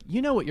book, like,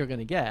 what you're going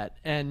to get.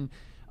 And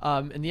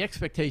the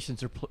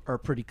expectations are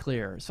pretty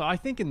clear. So I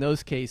think in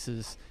those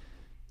cases,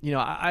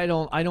 I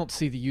don't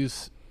see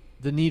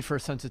the need for a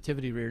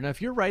sensitivity reader. Now,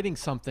 if you're writing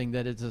something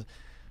that is a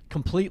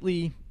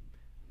completely,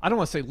 I don't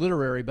want to say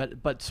literary,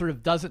 but sort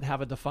of doesn't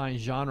have a defined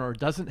genre, or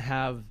doesn't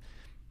have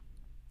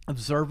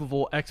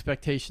observable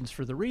expectations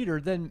for the reader,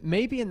 then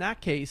maybe in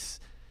that case,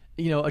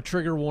 a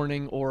trigger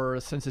warning or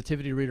a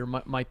sensitivity reader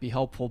might be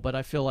helpful. But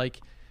I feel like,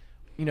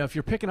 if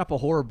you're picking up a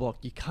horror book,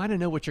 you kind of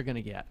know what you're going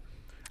to get.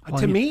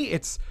 To me,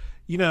 it's,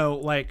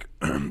 like,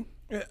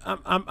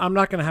 I'm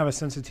not going to have a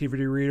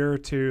sensitivity reader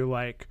to,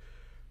 like,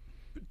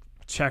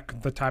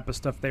 check the type of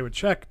stuff they would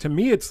check. To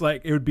me, it's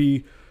like, it would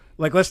be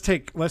like, let's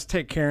take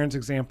Karin's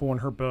example in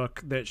her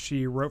book that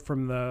she wrote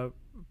from the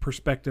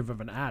perspective of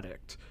an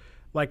addict.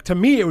 Like, to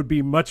me, it would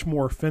be much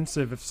more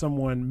offensive if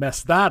someone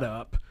messed that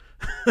up.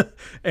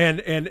 and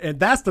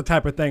that's the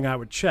type of thing I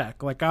would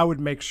check. Like, I would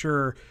make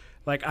sure,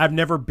 like, I've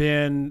never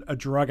been a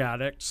drug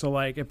addict. So,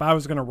 like, if I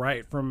was going to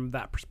write from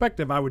that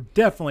perspective, I would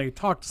definitely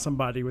talk to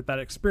somebody with that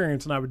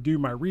experience, and I would do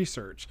my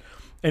research.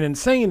 And in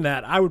saying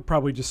that, I would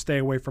probably just stay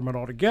away from it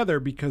altogether,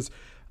 because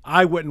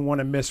I wouldn't want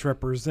to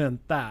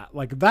misrepresent that.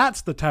 Like,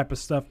 that's the type of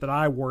stuff that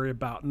I worry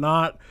about,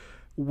 not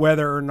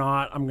whether or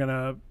not I'm going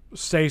to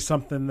say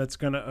something that's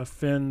going to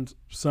offend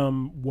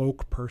some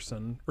woke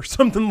person or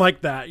something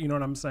like that. You know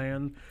what I'm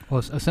saying? Well,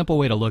 a simple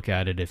way to look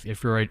at it,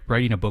 if you're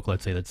writing a book,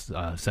 let's say that's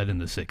set in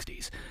the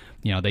 60s,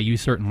 they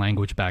use certain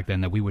language back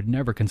then that we would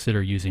never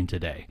consider using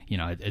today.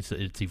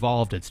 It's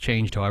evolved, it's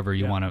changed. However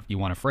you want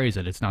to phrase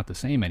it, it's not the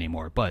same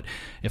anymore. But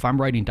if I'm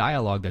writing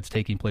dialogue that's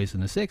taking place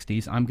in the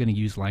 60s, I'm going to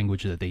use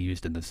language that they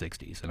used in the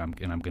 60s, and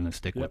I'm going to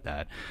stick with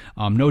that.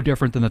 No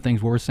different than the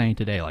things we're saying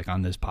today, like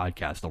on this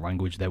podcast. The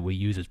language that we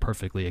use is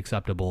perfectly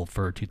acceptable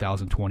for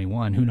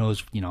 2021. Who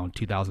knows,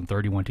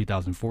 2031,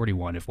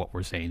 2041, if what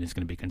we're saying is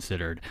going to be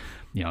considered,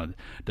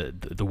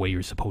 the way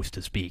you're supposed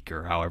to speak,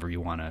 or however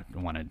you want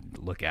to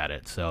look at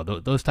it. So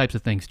those types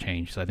of things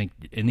change. So I think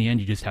in the end,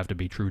 you just have to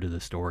be true to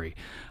the story.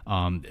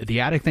 The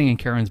addict thing in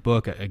Karin's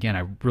book, again,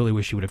 I really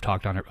wish she would have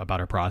talked about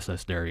her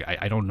process there.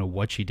 I don't know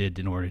what she did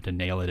in order to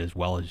nail it as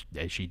well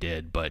as she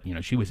did, but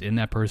she was in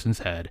that person's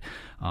head.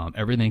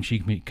 Everything she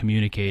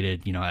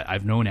communicated,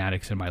 I've known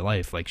addicts in my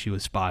life. Like, she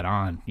was spot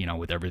on,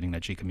 with everything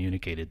that she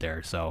communicated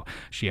there. So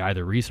she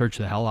either researched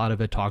the hell out of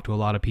it, talked to a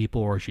lot of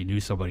people, or she knew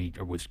somebody,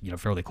 or was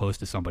fairly close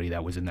to somebody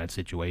that was in that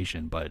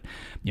situation. But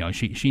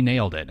she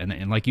nailed it,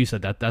 and like you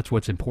said, that's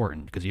what's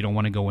important, because you don't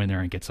want to go in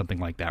there and get something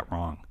like that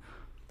wrong.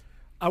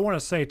 I want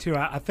to say too,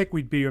 I think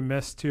we'd be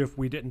amiss too if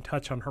we didn't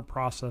touch on her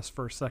process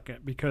for a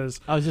second, because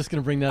I was just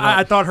going to bring that up.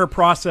 I thought her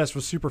process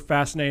was super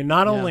fascinating.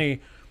 Not only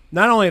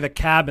the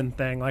cabin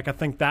thing, like, I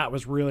think that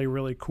was really,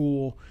 really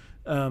cool.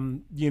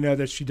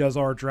 That she does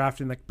all her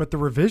drafting, but the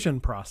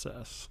revision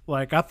process,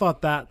 like, I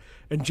thought that,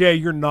 and Jay,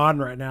 you're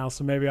nodding right now,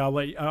 so maybe I'm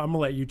gonna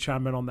let you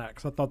chime in on that,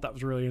 because I thought that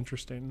was really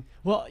interesting.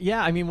 Well,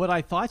 yeah, I mean, what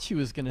I thought she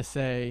was going to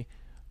say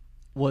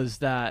was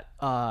that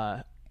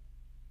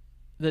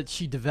that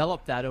she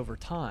developed that over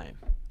time.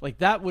 Like,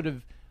 that would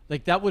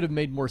have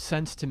made more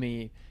sense to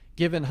me,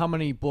 given how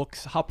many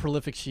books, how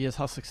prolific she is,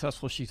 how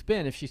successful she's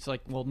been. If she's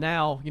like, well,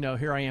 now,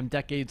 here I am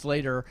decades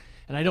later,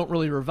 and I don't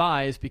really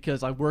revise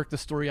because I work the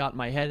story out in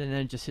my head and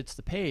then it just hits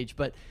the page.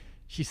 But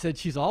she said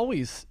she's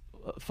always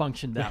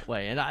functioned that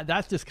way. And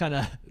that's just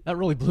that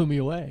really blew me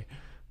away.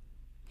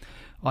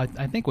 Well,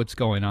 I think what's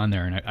going on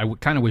there, and I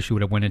kind of wish you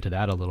would have went into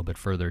that a little bit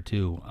further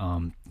too.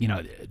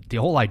 The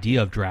whole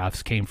idea of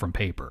drafts came from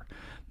paper.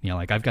 You know,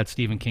 like I've got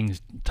Stephen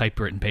King's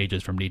typewritten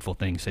pages from Needful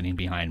Things sitting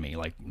behind me.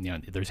 Like, you know,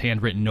 there's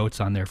handwritten notes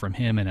on there from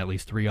him and at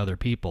least 3 other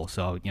people.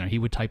 So, you know, he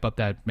would type up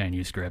that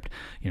manuscript.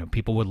 You know,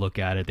 people would look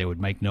at it, they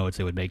would make notes,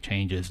 they would make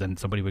changes, then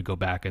somebody would go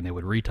back and they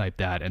would retype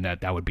that, and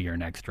that would be your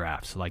next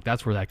draft. So, like,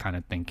 that's where that kind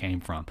of thing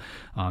came from.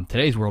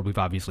 Today's world, we've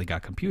obviously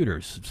got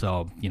computers.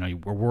 So, you know,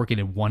 we're working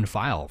in one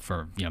file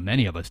for, you know,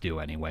 many of us do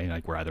anyway.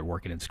 Like, we're either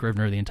working in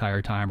Scrivener the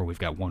entire time or we've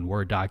got one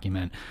Word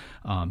document.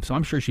 So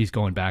I'm sure she's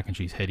going back and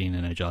she's hitting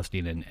and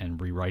adjusting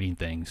and rewriting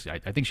things.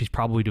 I think she's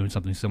probably doing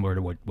something similar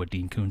to what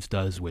Dean Koontz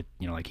does with,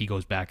 you know, like he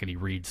goes back and he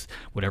reads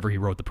whatever he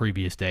wrote the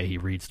previous day, he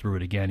reads through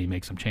it again, he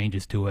makes some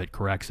changes to it,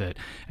 corrects it,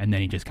 and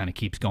then he just kind of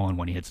keeps going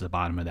when he hits the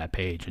bottom of that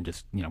page and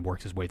just, you know,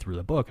 works his way through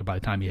the book. And by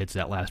the time he hits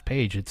that last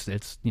page,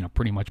 it's you know,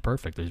 pretty much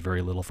perfect. There's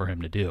very little for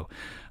him to do.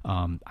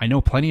 I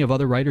know plenty of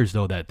other writers,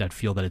 though, that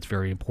feel that it's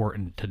very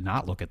important to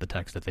not look at the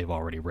text that they've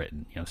already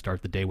written. You know,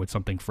 start the day with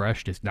something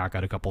fresh, just knock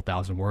out a couple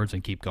thousand words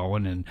and keep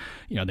going. And,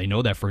 you know, they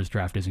know that first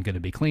draft isn't going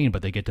to be clean,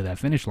 but they get to that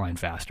finish line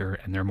faster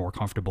and they're more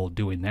comfortable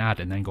doing that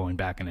and then going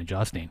back and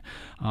adjusting.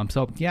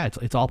 So yeah,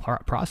 it's all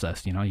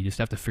process. You know, you just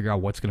have to figure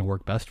out what's going to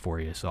work best for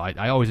you. So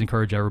I always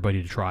encourage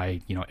everybody to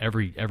try, you know,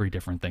 every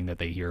different thing that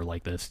they hear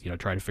like this, you know,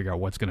 try to figure out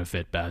what's going to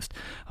fit best.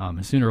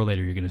 And sooner or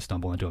later, you're going to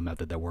stumble into a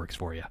method that works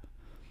for you.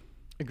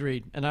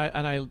 Agreed. And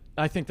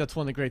I think that's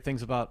one of the great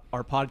things about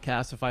our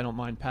podcast, if I don't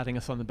mind patting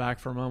us on the back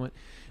for a moment,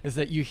 is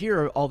that you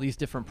hear all these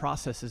different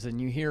processes and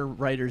you hear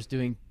writers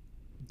doing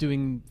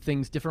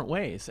things different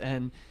ways.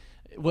 And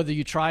whether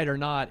you try it or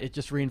not, it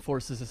just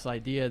reinforces this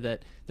idea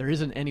that there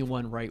isn't any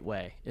one right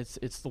way.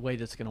 It's the way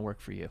that's going to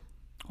work for you.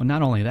 Well,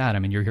 not only that, I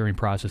mean, you're hearing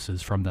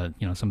processes from the,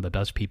 you know, some of the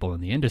best people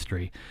in the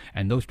industry,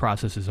 and those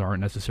processes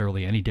aren't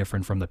necessarily any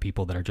different from the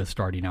people that are just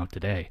starting out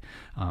today.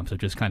 So it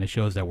just kind of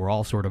shows that we're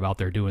all sort of out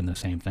there doing the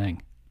same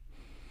thing.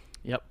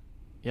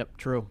 Yep,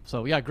 true.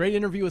 So yeah, great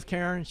interview with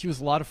Karin. She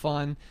was a lot of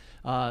fun,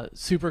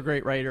 super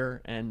great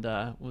writer, and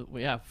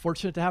yeah,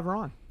 fortunate to have her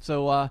on.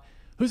 So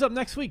who's up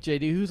next week,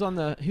 JD? Who's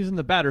in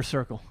the batter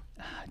circle?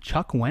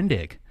 Chuck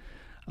Wendig.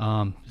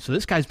 So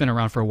this guy's been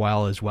around for a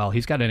while as well.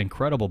 He's got an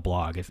incredible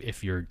blog.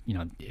 If you're, you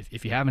know,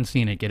 if you haven't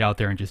seen it, get out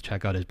there and just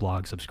check out his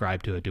blog,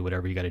 subscribe to it, do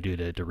whatever you got to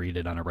do to read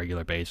it on a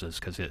regular basis,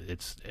 because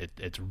it's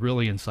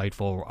really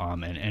insightful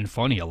and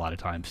funny a lot of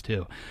times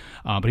too.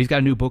 But he's got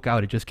a new book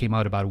out. It just came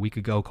out about a week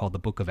ago called The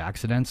Book of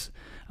Accidents.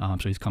 So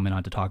he's coming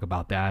on to talk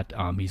about that.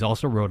 He's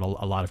also wrote a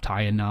lot of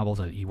tie-in novels.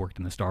 He worked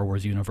in the Star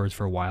Wars universe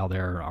for a while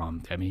there.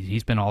 I mean,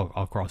 he's been all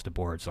across the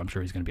board, so I'm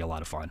sure he's going to be a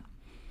lot of fun.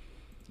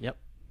 Yep.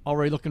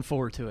 Already looking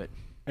forward to it.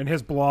 And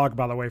his blog,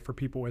 by the way, for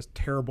people is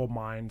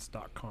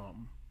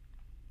terribleminds.com.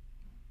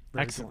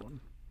 Excellent.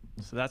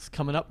 So that's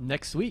coming up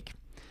next week.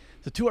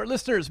 So to our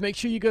listeners, make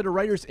sure you go to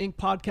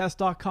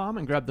writersincpodcast.com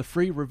and grab the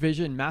free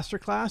revision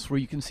masterclass where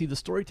you can see the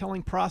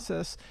storytelling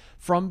process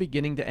from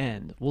beginning to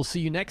end. We'll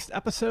see you next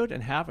episode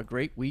and have a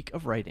great week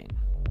of writing.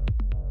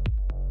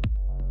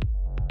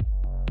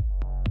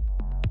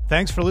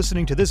 Thanks for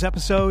listening to this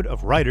episode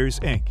of Writers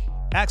Inc.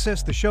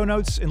 Access the show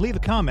notes and leave a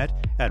comment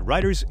at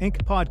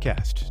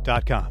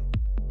writersincpodcast.com.